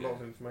got a lot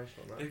of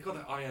information on that. They've got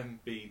the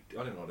IMB.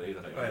 I don't know what it is.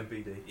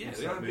 IMBD. Yeah,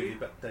 the IMB movie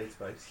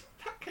database.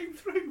 That came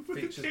through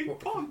with Jane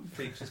Bond.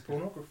 Features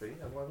pornography.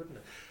 And why wouldn't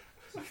it?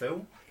 It's a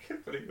film. I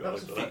can't believe That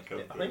was I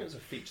think it was a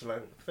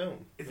feature-length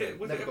film. Is it?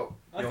 Was Never it? got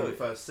beyond the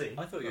first scene.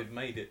 I thought you'd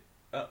made it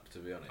up, to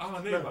be honest. Oh,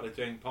 I knew about the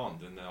Jane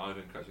Bond and the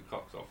Ivan cuts your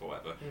cocks off or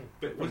whatever.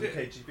 But was it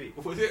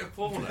KGB? Was it a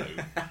porno,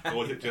 or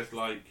was it just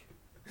like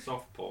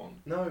soft porn?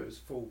 No, it was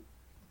full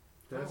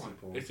dirty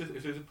porn. It's a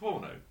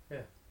porno. Yeah.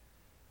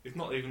 It's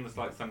not even just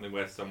like something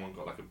where someone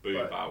got like a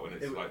boob out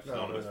and it's like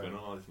synonymous with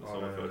this was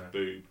someone's first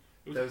boob.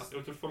 It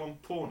was a full-on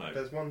porno.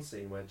 There's one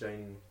scene where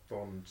Jane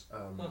Bond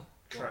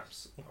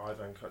traps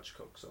Ivan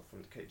Kutchkox off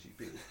from the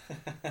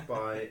KGB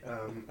by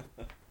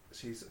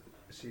she's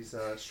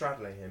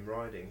straddling him,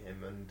 riding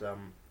him, and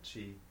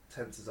she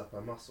tenses up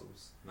her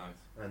muscles. Nice.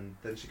 And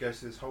then she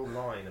goes through this whole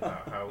line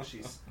about how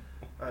she's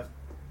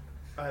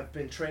I've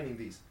been training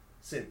these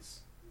since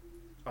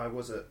I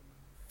was a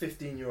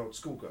 15-year-old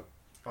schoolgirl.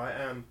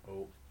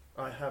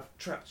 I have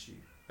trapped you,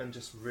 and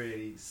just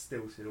really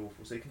stilted,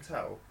 awful. So you can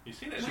tell. You've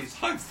seen it enough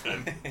times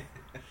then.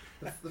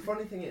 The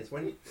funny thing is,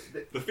 when you,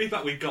 the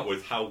feedback we got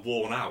was how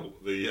worn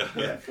out the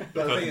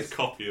person's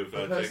copy of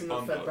the James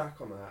Bond that fed back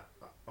on that.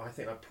 I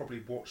think I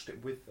probably watched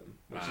it with them,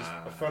 which is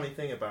a funny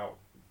thing about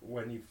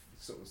when you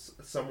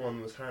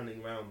someone was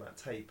handing around that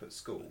tape at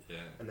school,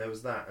 and there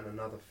was that and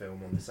another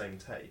film on the same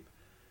tape.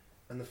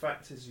 And the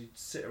fact is, you'd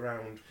sit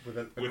around with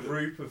a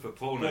group of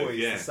porno, boys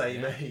the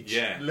same age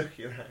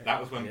looking at it. That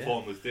was when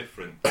porn was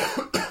different.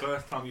 The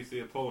first time you see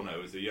a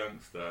porno as a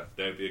youngster,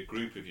 there'd be a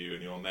group of you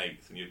and your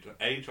mates, and you'd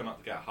A, try not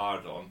to get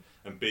hard on,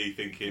 and B,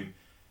 thinking,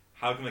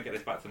 how can I get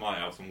this back to my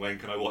house, and when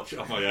can I watch it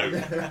on my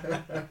own?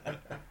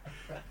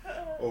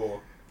 Or,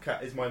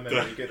 is my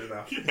memory good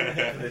enough for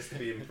this to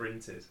be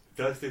imprinted?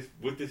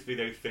 Would this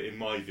video fit in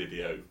my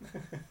video?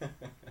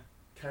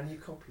 Can you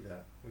copy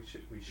that? We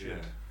should.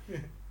 Yeah.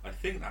 I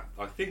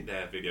think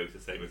their video is the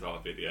same as our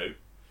video,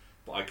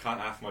 but I can't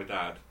ask my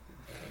dad.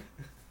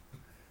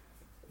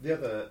 The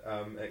other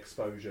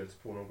exposure to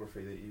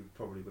pornography that you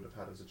probably would have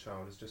had as a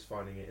child is just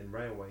finding it in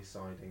railway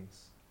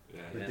sidings.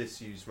 Yeah. The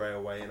disused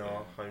railway in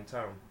our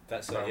hometown.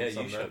 That's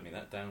you showed me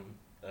that down.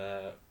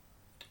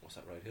 What's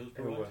that road?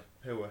 Hillsborough.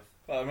 Hillworth.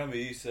 Well, I remember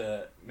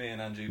me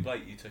and Andrew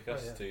Blake. You took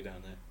us to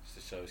down there just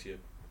to show us your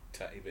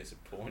tatty bits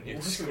of porn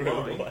you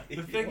scribbled away.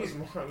 The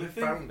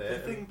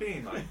thing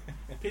being, like,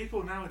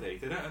 people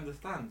nowadays, they don't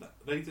understand that.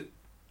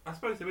 I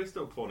suppose there is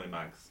still porno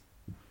mags,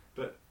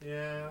 but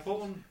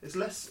porn is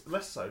less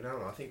so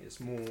now. I think it's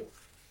more.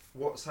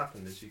 What's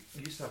happened is you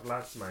used to have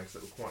lads mags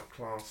that were quite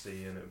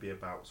classy, and it would be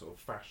about sort of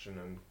fashion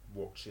and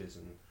watches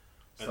and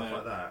stuff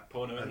like that.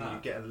 Porno and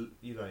that.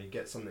 You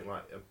get something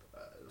like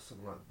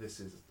this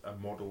is a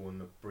model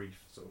and a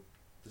brief sort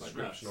of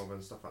description of it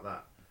and stuff like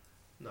that.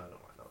 No,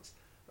 not like nuts.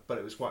 But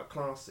it was quite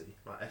classy,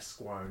 like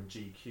Esquire and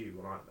GQ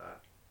were like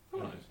that.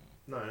 Right.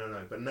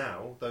 No. But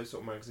now those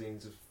sort of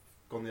magazines have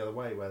gone the other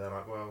way, where they're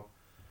like, well,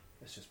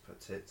 let's just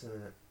put tits in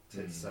it,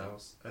 tits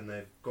sells, and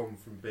they've gone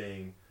from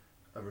being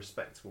a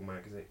respectable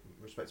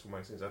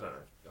magazines. I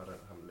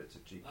haven't looked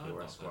at GQ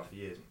or Esquire for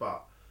years,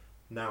 but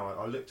now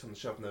I looked on the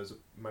shelf and there was a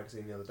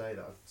magazine the other day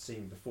that I'd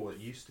seen before that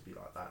used to be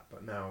like that,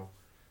 but now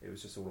it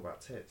was just all about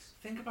tits.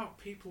 Think about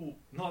people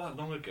not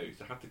that long ago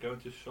to have to go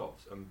into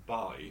shops and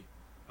buy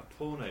a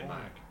porno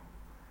mag.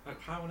 Like,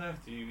 how on earth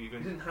do you even...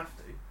 You didn't have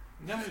to.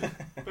 No,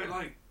 but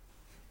like,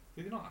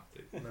 you did not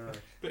have to. No.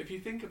 But if you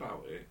think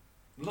about it,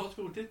 lots of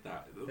people did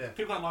that. Yeah.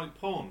 People that like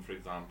porn, for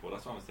example,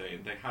 that's what I'm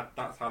saying,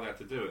 that's how they had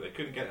to do it. They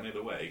couldn't get any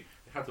other way.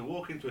 They had to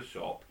walk into a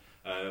shop,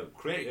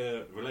 create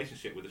a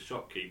relationship with the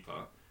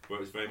shopkeeper, where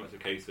it was very much a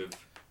case of...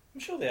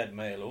 I'm sure they had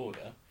mail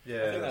order. Yeah,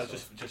 I think that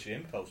was just your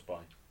impulse buy.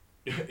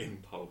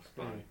 Impulse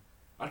buy.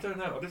 I don't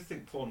know. I just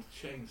think porn's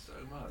changed so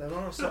much.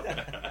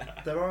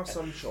 There are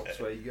some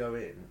shops where you go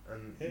in,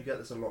 and you get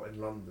this a lot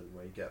in London,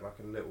 where you get like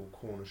a little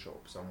corner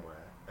shop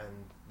somewhere,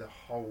 and the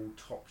whole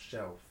top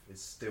shelf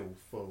is still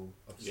full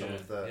of some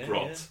of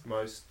the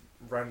most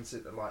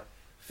rancid, like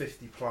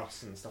 50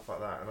 plus and stuff like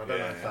that. And I don't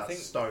know if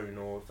that's stone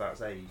or if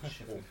that's age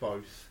or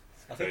both.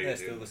 I think they're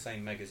still the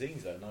same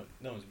magazines though.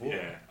 No one's bought them.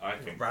 Yeah, I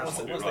think once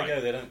they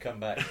go, they don't come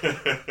back.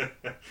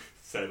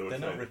 They're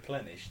not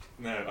replenished.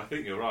 No, I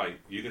think you're right.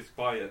 You just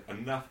buy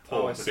enough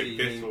porn to think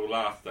this will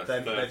last us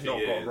 30 years. They've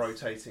not got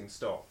rotating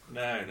stock.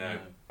 No.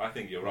 I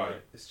think you're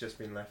right. It's just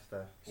been left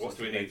there. What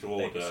do we need to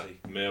order?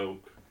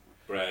 Milk,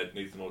 bread,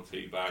 need some more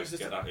tea bags,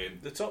 get that in.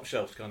 The top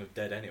shelf's kind of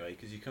dead anyway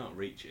because you can't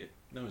reach it.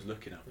 No one's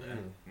looking up there.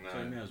 No. So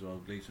you may as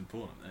well leave some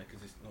porn up there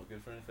because it's not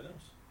good for anything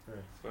else.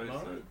 Yeah.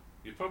 So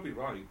you're probably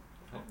right.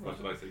 What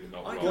should I say? You're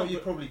not wrong. What you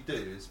probably do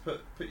is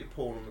put your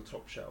porn on the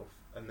top shelf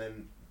and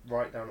then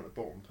right down at the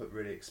bottom put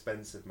really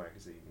expensive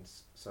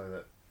magazines so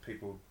that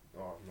people,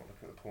 I'm not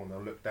looking at the porn,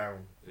 they'll look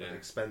down at the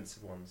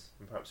expensive ones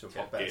and perhaps you'll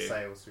get better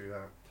sales through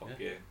that. Top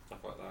Gear, stuff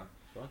like that.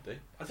 What I do.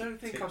 I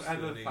don't think I've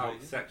ever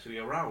felt sexually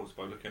aroused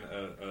by looking at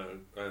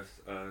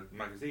a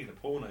magazine, a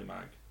porno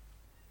mag.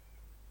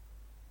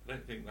 I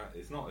don't think that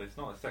it's not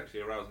a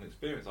sexually arousing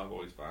experience. I've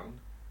always found.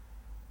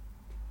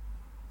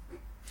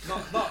 Not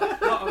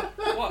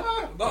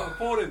a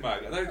porno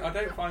mag. I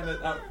don't find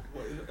that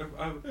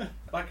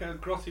like a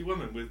grossy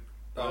woman with.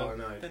 Oh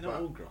no, they're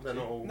not all grossy. They're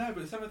not all. No,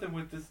 but some of them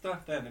with the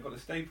stuff. Then they've got the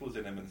staples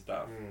in them and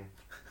stuff.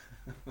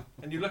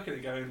 And you look at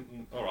it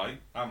going, all right,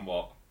 and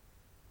what?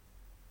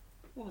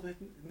 Well, they're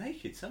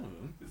naked. Some of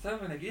them. Some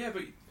of them, yeah,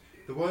 but.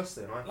 The worst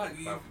thing I like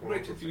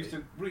Richard used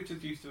to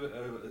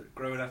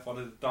growing up on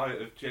a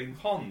diet of Jane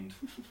Pond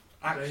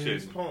action.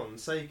 James Pond,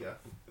 Sega.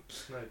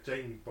 No,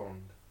 Jane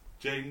Bond.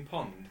 Jane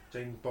Pond.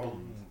 Jane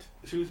Bond.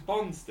 She was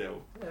Bond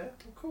still. Yeah,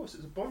 of course. It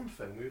was a Bond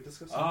film. We were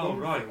discussing. Oh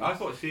Bond right, films. I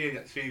thought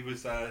she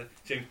was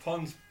James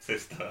Pond's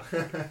sister,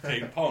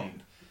 Jane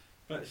Pond.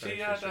 But she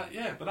had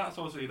yeah. But that's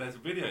obviously there's a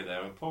video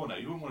there of porno.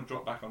 You wouldn't want to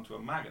drop back onto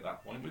a mag at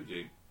that point, would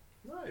you?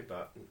 No,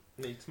 but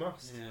needs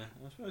must. Yeah,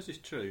 I suppose it's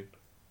true.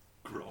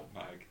 Grot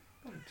mag.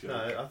 No,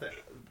 I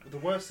think the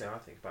worst thing I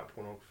think about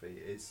pornography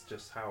is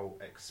just how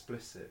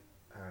explicit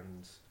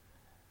and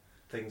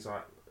things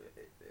like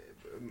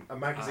a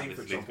magazine,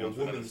 for example, a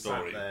woman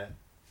sat there,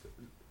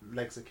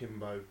 legs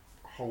akimbo,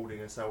 holding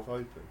herself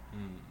open.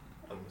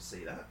 I don't want to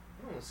see that.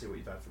 I don't want to see what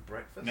you've had for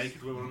breakfast.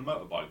 Naked woman on a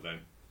motorbike, then.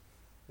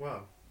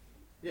 Well,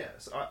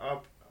 yes, I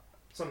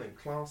something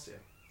classier.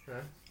 Yeah?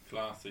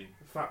 Classy.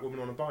 A fat woman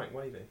on a bike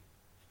waving.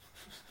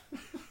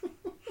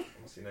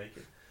 Obviously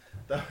naked.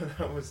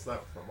 That was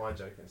not my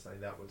joke.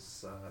 That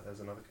was there's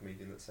another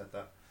comedian that said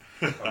that.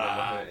 I don't know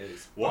who it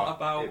is. What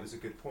about? It was a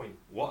good point.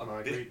 What? And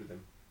I agreed with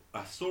him.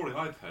 A story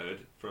I've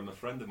heard from a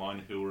friend of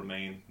mine who will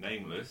remain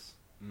nameless,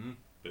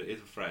 but it is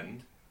a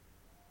friend.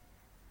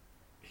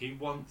 He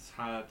once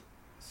had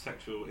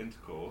sexual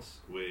intercourse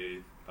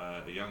with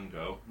a young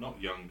girl,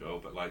 not young girl,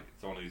 but like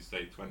someone who's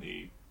say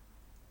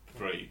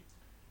 23.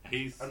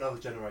 He's another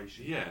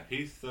generation. Yeah,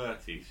 he's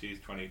 30. She's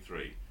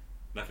 23.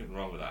 Nothing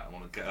wrong with that. I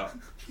want to get up.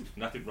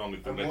 Nothing wrong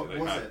with the what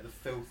was it? The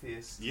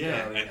filthiest?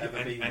 Yeah, girl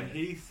and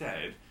he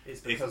said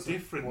it's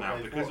different now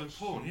because of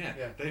porn.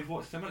 Yeah. They've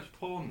watched so much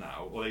porn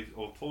now,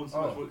 or porn's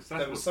so much more accessible.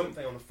 There was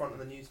something on the front of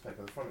the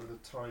newspaper, the front of the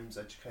Times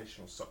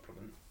educational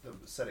supplement,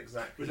 that said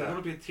exactly that. I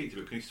want to be a teacher,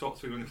 but can you stop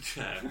sitting in the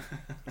chair?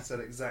 It said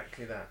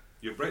exactly that.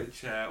 You'll break the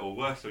chair, or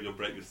worse, or you'll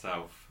break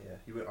yourself.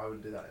 Yeah, I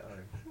wouldn't do that at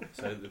home.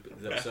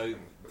 So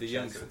the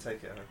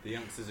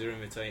youngsters are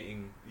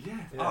imitating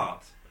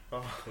art.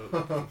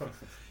 Oh.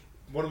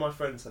 One of my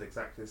friends said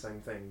exactly the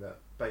same thing, that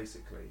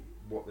basically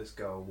what this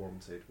girl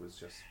wanted was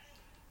just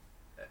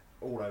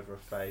all over her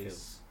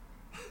face,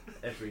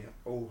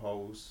 all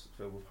holes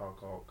filled with hard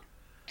cock.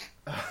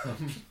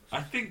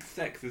 I think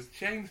sex has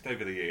changed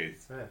over the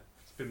years.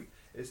 Yeah,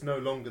 it's no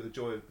longer the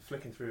joy of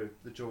flicking through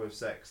the joy of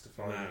sex to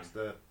find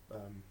the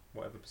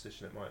whatever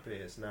position it might be.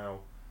 It's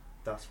now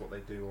that's what they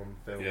do on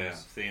films. Yeah, I've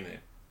seen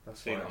it.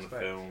 That's seen it on the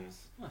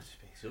films. Well, it's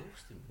just be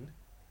exhausting, wouldn't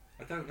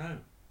it? I don't know.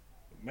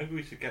 Maybe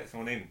we should get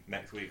someone in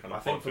next week on a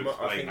pod to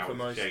explain how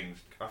it's changed.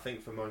 I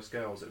think for most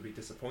girls it would be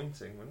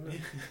disappointing, wouldn't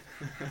it?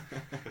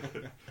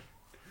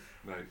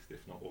 Most,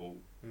 if not all.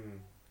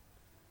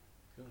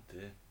 God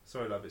dear.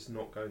 Sorry, love, it's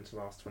not going to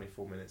last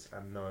 24 minutes,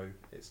 and no,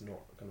 it's not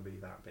going to be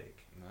that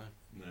big.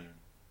 No.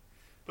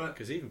 But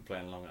because even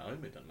playing along at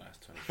home, it doesn't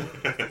last 24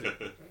 minutes,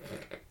 does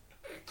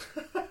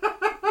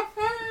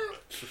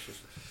it?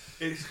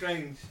 It's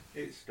strange.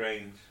 It's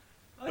strange.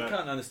 I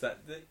can't understand.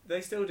 They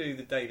still do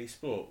the Daily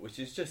Sport, which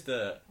is just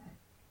a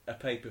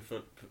paper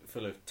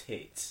full of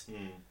tits,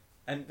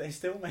 and they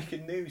still make a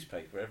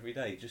newspaper every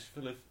day just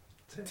full of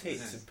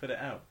tits and put it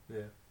out.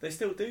 Yeah, they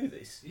still do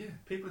this. Yeah,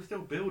 people are still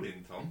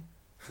building, Tom.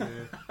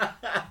 Yeah. Well,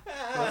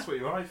 that's what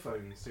your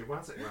iPhones, your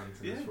WhatsApp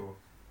lanterns is for.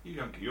 You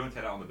won't take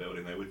that on the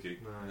building, though, would you?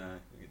 No,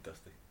 you get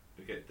dusty.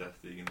 You get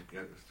dusty. You're gonna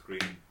get the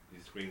screen.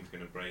 Your screen's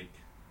gonna break.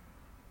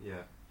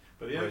 Yeah.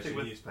 But the other thing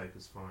with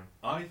newspapers, fine.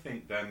 I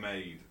think they're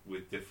made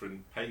with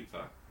different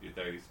paper, your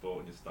Daily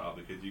Sport and your Star,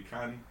 because you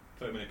can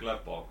put them in a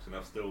glove box and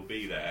they'll still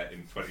be there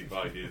in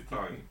 25 years'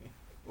 time.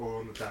 Or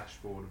on the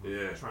dashboard of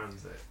a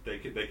transit. They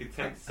could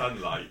take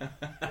sunlight.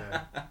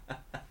 Yeah.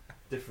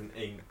 Different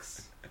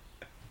inks.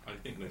 I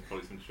think there's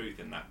probably some truth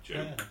in that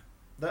joke. Yeah.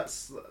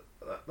 That's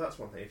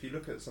one thing. If you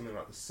look at something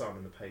like The Sun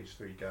and the Page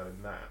 3 girl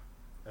in that,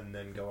 and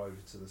then go over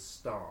to the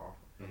Star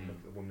and look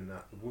at the woman in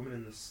that. The woman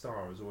in the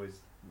Star is always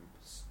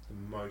the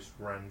most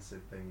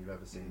rancid thing you've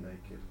ever seen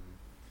naked.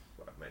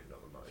 Well, maybe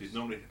not the most. She's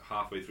normally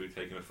halfway through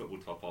taking a football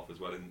top off as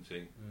well, isn't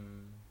she?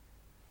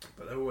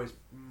 But they're always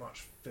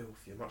much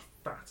filthier, much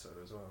fatter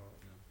as well.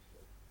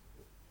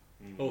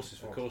 Horses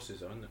for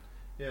courses, aren't it?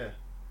 Yeah.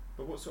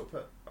 But what sort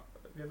of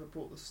have you ever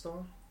bought the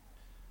Star?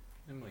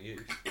 In my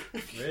youth.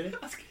 Really?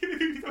 Asking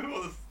if you don't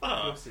want the Star.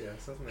 Of course he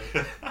has, hasn't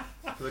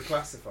he? For the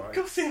classified. Of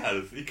course he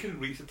has. He couldn't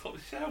reach the top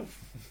shelf.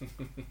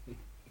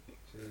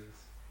 Jeez.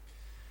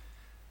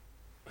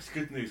 It's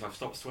good news. I've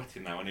stopped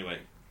sweating now anyway.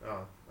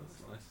 Oh, that's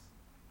nice.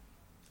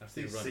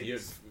 After your run,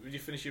 did you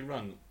finish your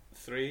run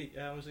 3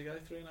 hours ago?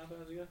 3.5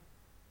 hours ago?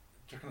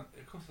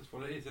 Of course, that's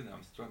what it is, isn't it?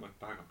 I'm still my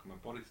bag up and my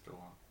body's still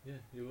hot. Yeah,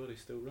 your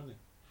body's still running.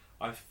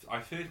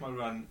 I finished my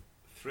run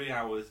 3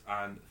 hours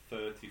and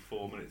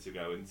 34 minutes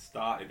ago and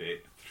started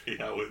it 3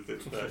 hours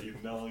and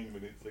 39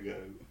 minutes ago.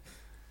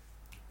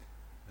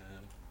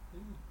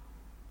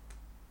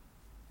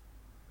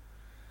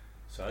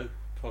 So,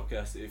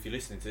 podcast, if you're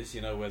listening to this,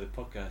 you know where the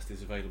podcast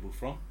is available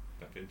from.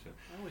 Back into it.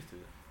 I always do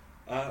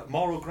that.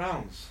 Moral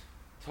grounds.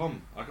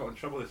 Tom, I got in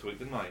trouble this week,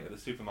 didn't I, at the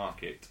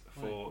supermarket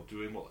for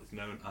doing what is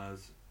known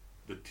as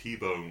the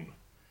T-bone.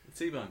 The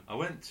T-bone? I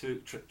went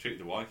to treat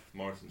the wife,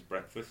 Morrison's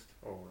breakfast.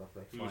 Oh,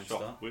 lovely.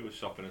 We were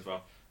shopping as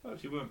well. Well,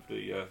 she went for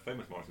the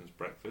famous Morrison's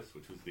breakfast,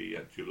 which was the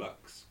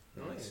Deluxe.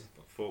 Nice.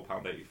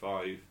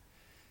 £4.85.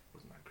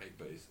 Wasn't that great,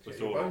 but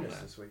it's all all bonus on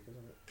there. this week,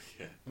 isn't it?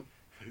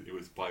 Yeah. It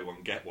was buy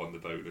one, get one, the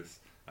bonus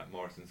at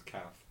Morrison's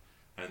Calf.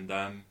 And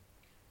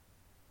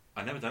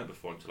I never done it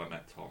before until I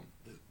met Tom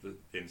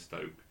in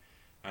Stoke.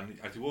 And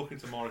as you walk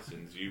into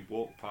Morrison's, you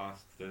walk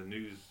past the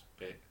news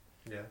bit.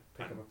 Yeah,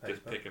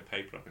 just pick a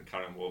paper up and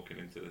carry on walking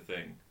into the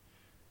thing.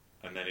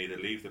 And then either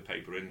leave the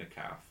paper in the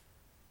calf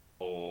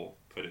or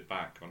put it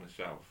back on the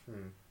shelf.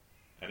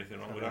 Anything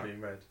wrong with that? Been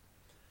read?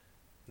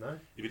 No.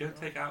 If you don't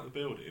take it out of the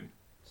building,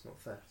 it's not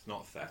theft. It's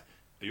not theft.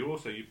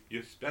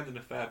 You're spending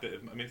a fair bit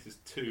of. I mean, this is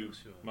two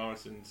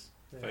Morrison's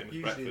famous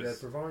usually breakfasts. Usually they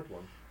provide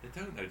one. They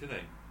don't though, do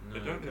they? No,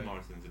 they don't. The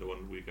Morrison's are the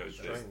one we go to.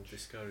 Strange.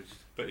 Discouraged.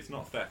 But it's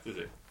not theft, is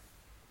it?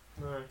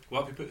 No.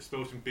 Well, if you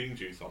spill some bean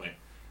juice on it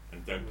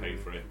and don't pay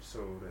for it.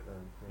 Sold it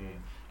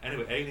then.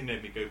 Anyway, Aileen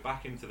made me go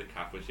back into the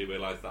calf when she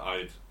realised that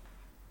I'd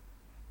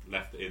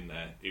left it in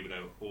there, even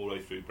though all the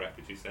way through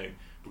breakfast she's saying,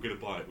 we're going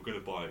to buy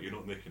it, you're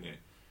not nicking it.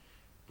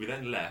 We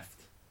then left.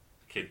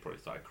 The kid probably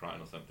started crying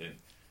or something.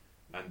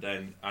 And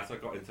then as I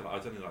got into, I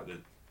was only like the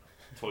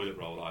toilet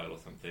roll aisle or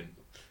something,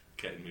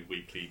 getting me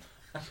weekly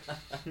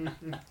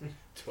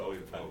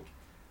toilet roll.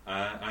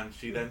 And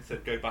she then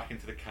said, go back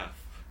into the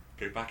calf.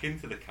 Go back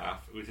into the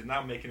calf, which is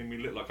now making me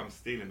look like I'm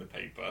stealing the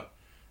paper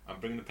and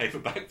bringing the paper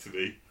back to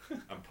me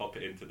and pop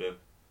it into the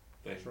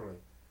thing. Surely.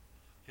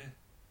 Yeah.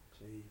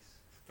 Jeez.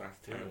 That's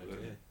terrible,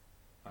 isn't it?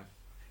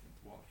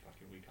 What a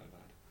fucking week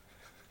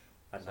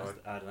I've had.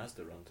 I had an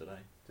Asda run today.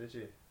 Did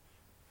you?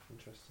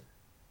 Interesting.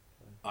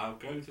 I'll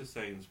go to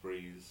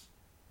Sainsbury's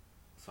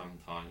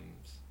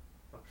sometimes.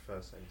 I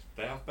prefer Sainsbury's.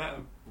 They have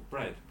better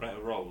bread, better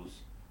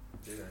rolls.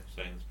 Do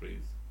they?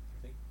 Sainsbury's.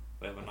 I think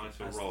they have a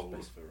nicer Asda's roll.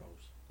 best for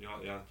rolls. You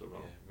like the Asda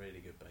roll? Yeah, really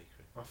good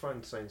bakery. I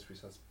find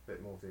Sainsbury's has a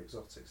bit more of the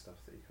exotic stuff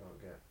that you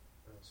can't get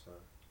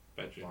elsewhere.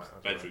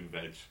 Bedroom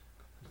veg.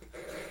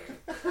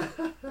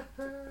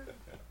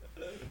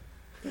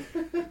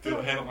 Do you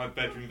want to hear about my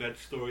bedroom veg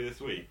story this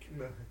week?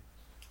 No.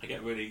 I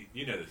get really,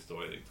 you know the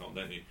story, I think, Tom,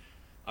 don't you?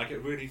 I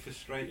get really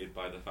frustrated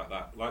by the fact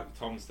that, like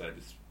Tom said,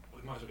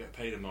 we might as well get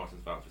paid in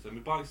Morrison's vouchers, and we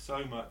buy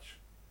so much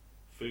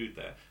food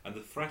there, and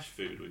the fresh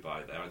food we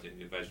buy there, as in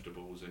your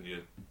vegetables and your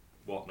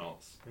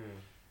whatnots,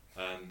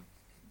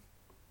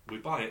 we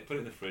buy it, put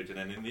it in the fridge, and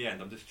then in the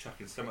end I'm just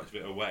chucking so much of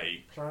it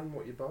away. Plan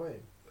what you're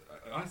buying.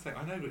 I say,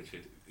 I know,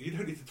 Richard, you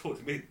don't need to talk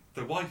to me.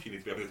 The wife you need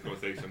to be having this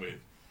conversation with.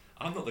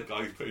 I'm not the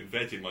guy who's putting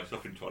veg in my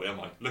shopping trolley, am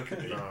I? Look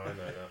at me. No, I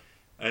know that.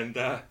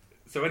 And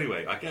so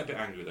anyway, I get a bit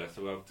angry there.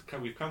 So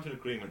we've come to an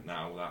agreement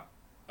now that,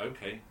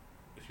 okay,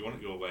 if you want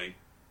it your way,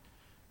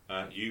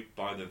 you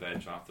buy the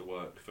veg after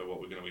work for what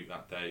we're going to eat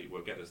that day.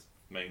 We'll get this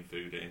main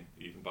food in.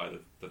 You can buy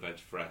the veg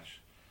fresh.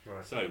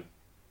 Right. So,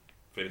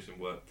 finishing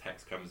work,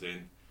 text comes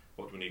in.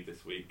 What do we need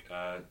this week?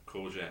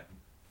 Courgette.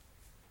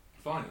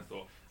 Fine, I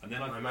thought. And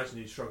then I imagine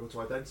you struggle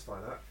to identify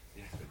that.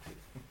 Yes, I did.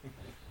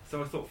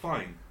 So I thought,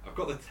 fine. I've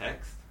got the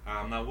text.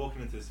 I'm now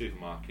walking into the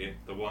supermarket,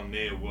 the one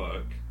near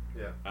work.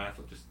 Yeah. And I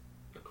thought, just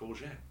a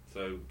courgette.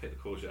 So pick the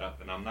courgette up,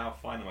 and I'm now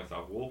finding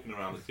myself walking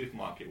around the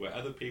supermarket where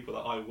other people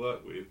that I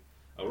work with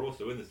are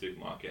also in the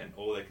supermarket, and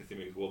all they can see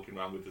me is walking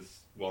around with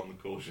this one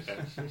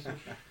courgette.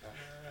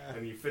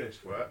 And you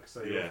finished work,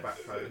 so you're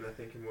back home and they're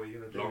thinking, what are you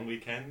going to do? Long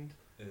weekend?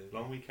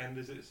 Long weekend,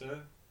 is it, sir?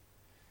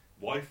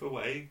 Wife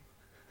away?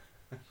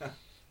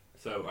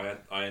 So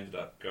I ended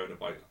up going to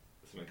buy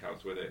something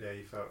else with it. Yeah,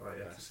 you felt like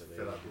you had to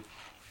fill up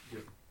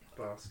your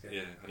basket.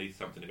 Yeah, I need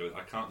something to go with.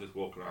 I can't just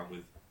walk around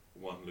with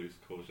one loose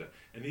courgette.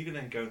 And even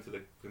then going to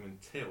the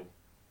till.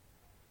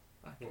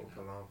 What a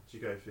palaver. Do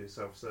you go through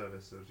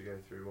self-service or do you go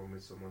through one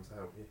with someone to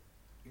help you?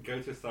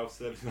 go to a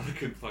self-service and I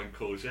couldn't find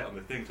courgette on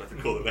the thing, so I had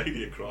to call the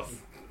lady across.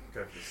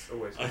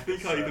 I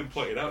think I even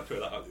pointed out to her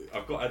that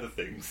I've got other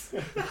things.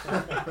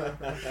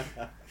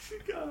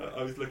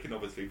 I was looking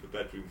obviously for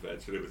bedroom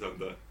veg and it was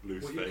under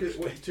loose veg.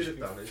 What you could have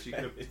done is you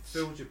could have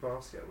filled your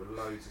basket with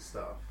loads of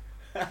stuff,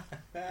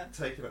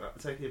 taken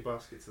your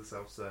basket to the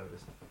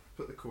self-service,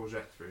 put the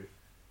courgette through,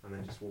 and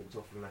then just walked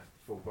off and left the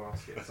full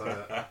basket. So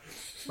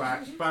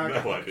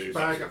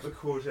bag up the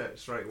courgette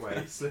straight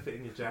away, slip it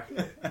in your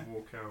jacket and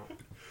walk out.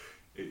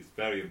 It's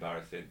very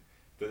embarrassing.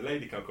 The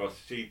lady came across,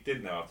 she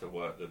didn't know how to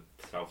work the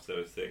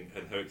self-service thing,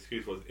 and her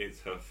excuse was,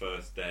 it's her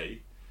first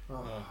day.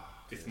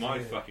 It's my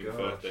fucking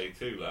first day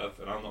too, love,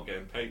 and I'm not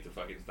getting paid to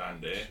fucking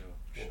stand here.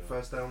 Sure.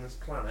 First day on this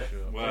planet?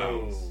 Sure.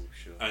 Well,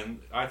 and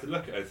I had to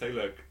look at her and say,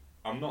 look,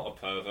 I'm not a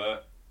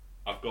pervert,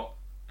 I've got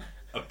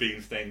a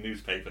bean-stained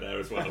newspaper there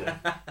as well.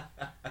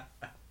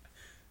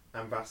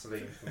 And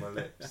Vaseline for my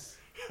lips.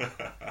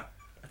 I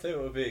tell you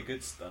what would be a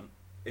good stunt,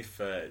 if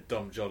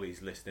Dom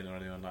Jolly's listening or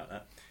anyone like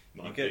that.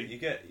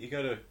 You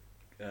go to...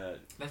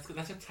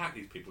 Let's attack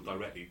these people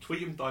directly.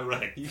 Tweet them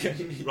direct.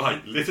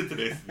 Right, listen to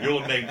this.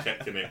 Your name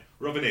checked in it.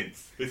 Robin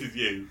Ince, this is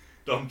you.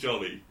 Dom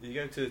Jolly. You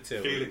go to the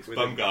till. Felix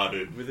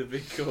Bumgarden. With a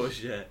big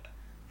courgette.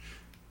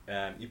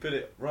 You put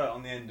it right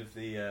on the end of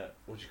the,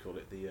 what do you call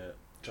it? The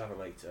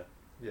travelator.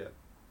 Yeah.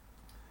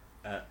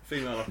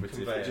 Female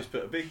operative. Just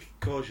put a big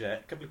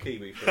courgette, a couple of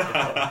kiwi fruit,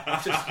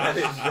 just let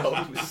it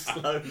roll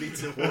slowly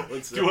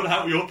towards Do you want to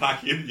help your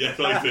packing? Yes,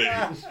 I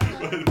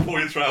do. Pull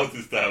your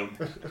trousers down.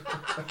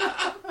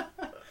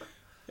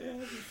 Yeah,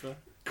 that'd be fun.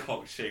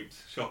 Cock-shaped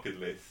shopping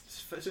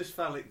list. It's just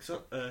phallic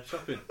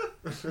shopping.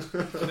 And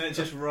then it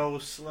just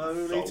rolls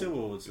slowly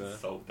towards her.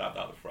 Sold dabbed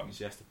out the front.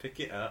 She has to pick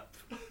it up,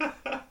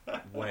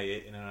 weigh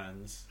it in her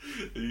hands.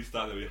 And you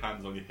stand there with your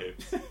hands on your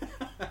hips. Do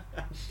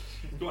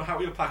you want to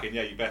help your packing?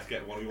 Yeah, you best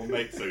get one of your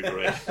mates over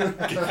it.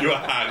 Give you a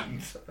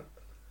hand.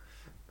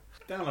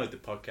 Download the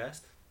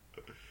podcast.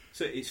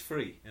 So it's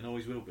free and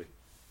always will be.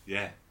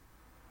 Yeah.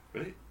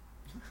 Really?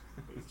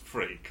 It's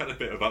free. Cut a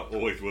bit about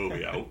always will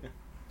be out.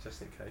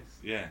 Just in case.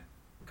 Yeah.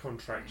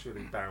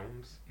 Contractually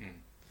bound.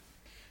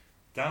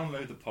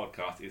 Download the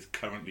podcast is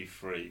currently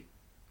free.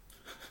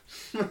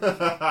 And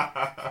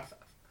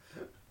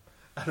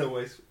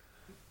always...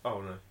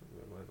 Oh no.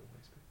 It won't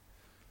always be.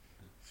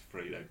 It's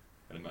free though,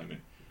 at the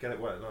moment. Get it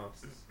while it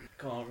lasts.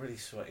 God, I'm really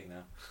sweaty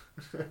now.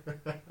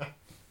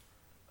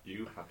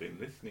 You have been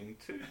listening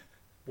to...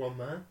 One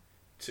man.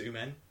 Two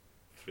men.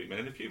 3 Men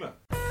in a Puma.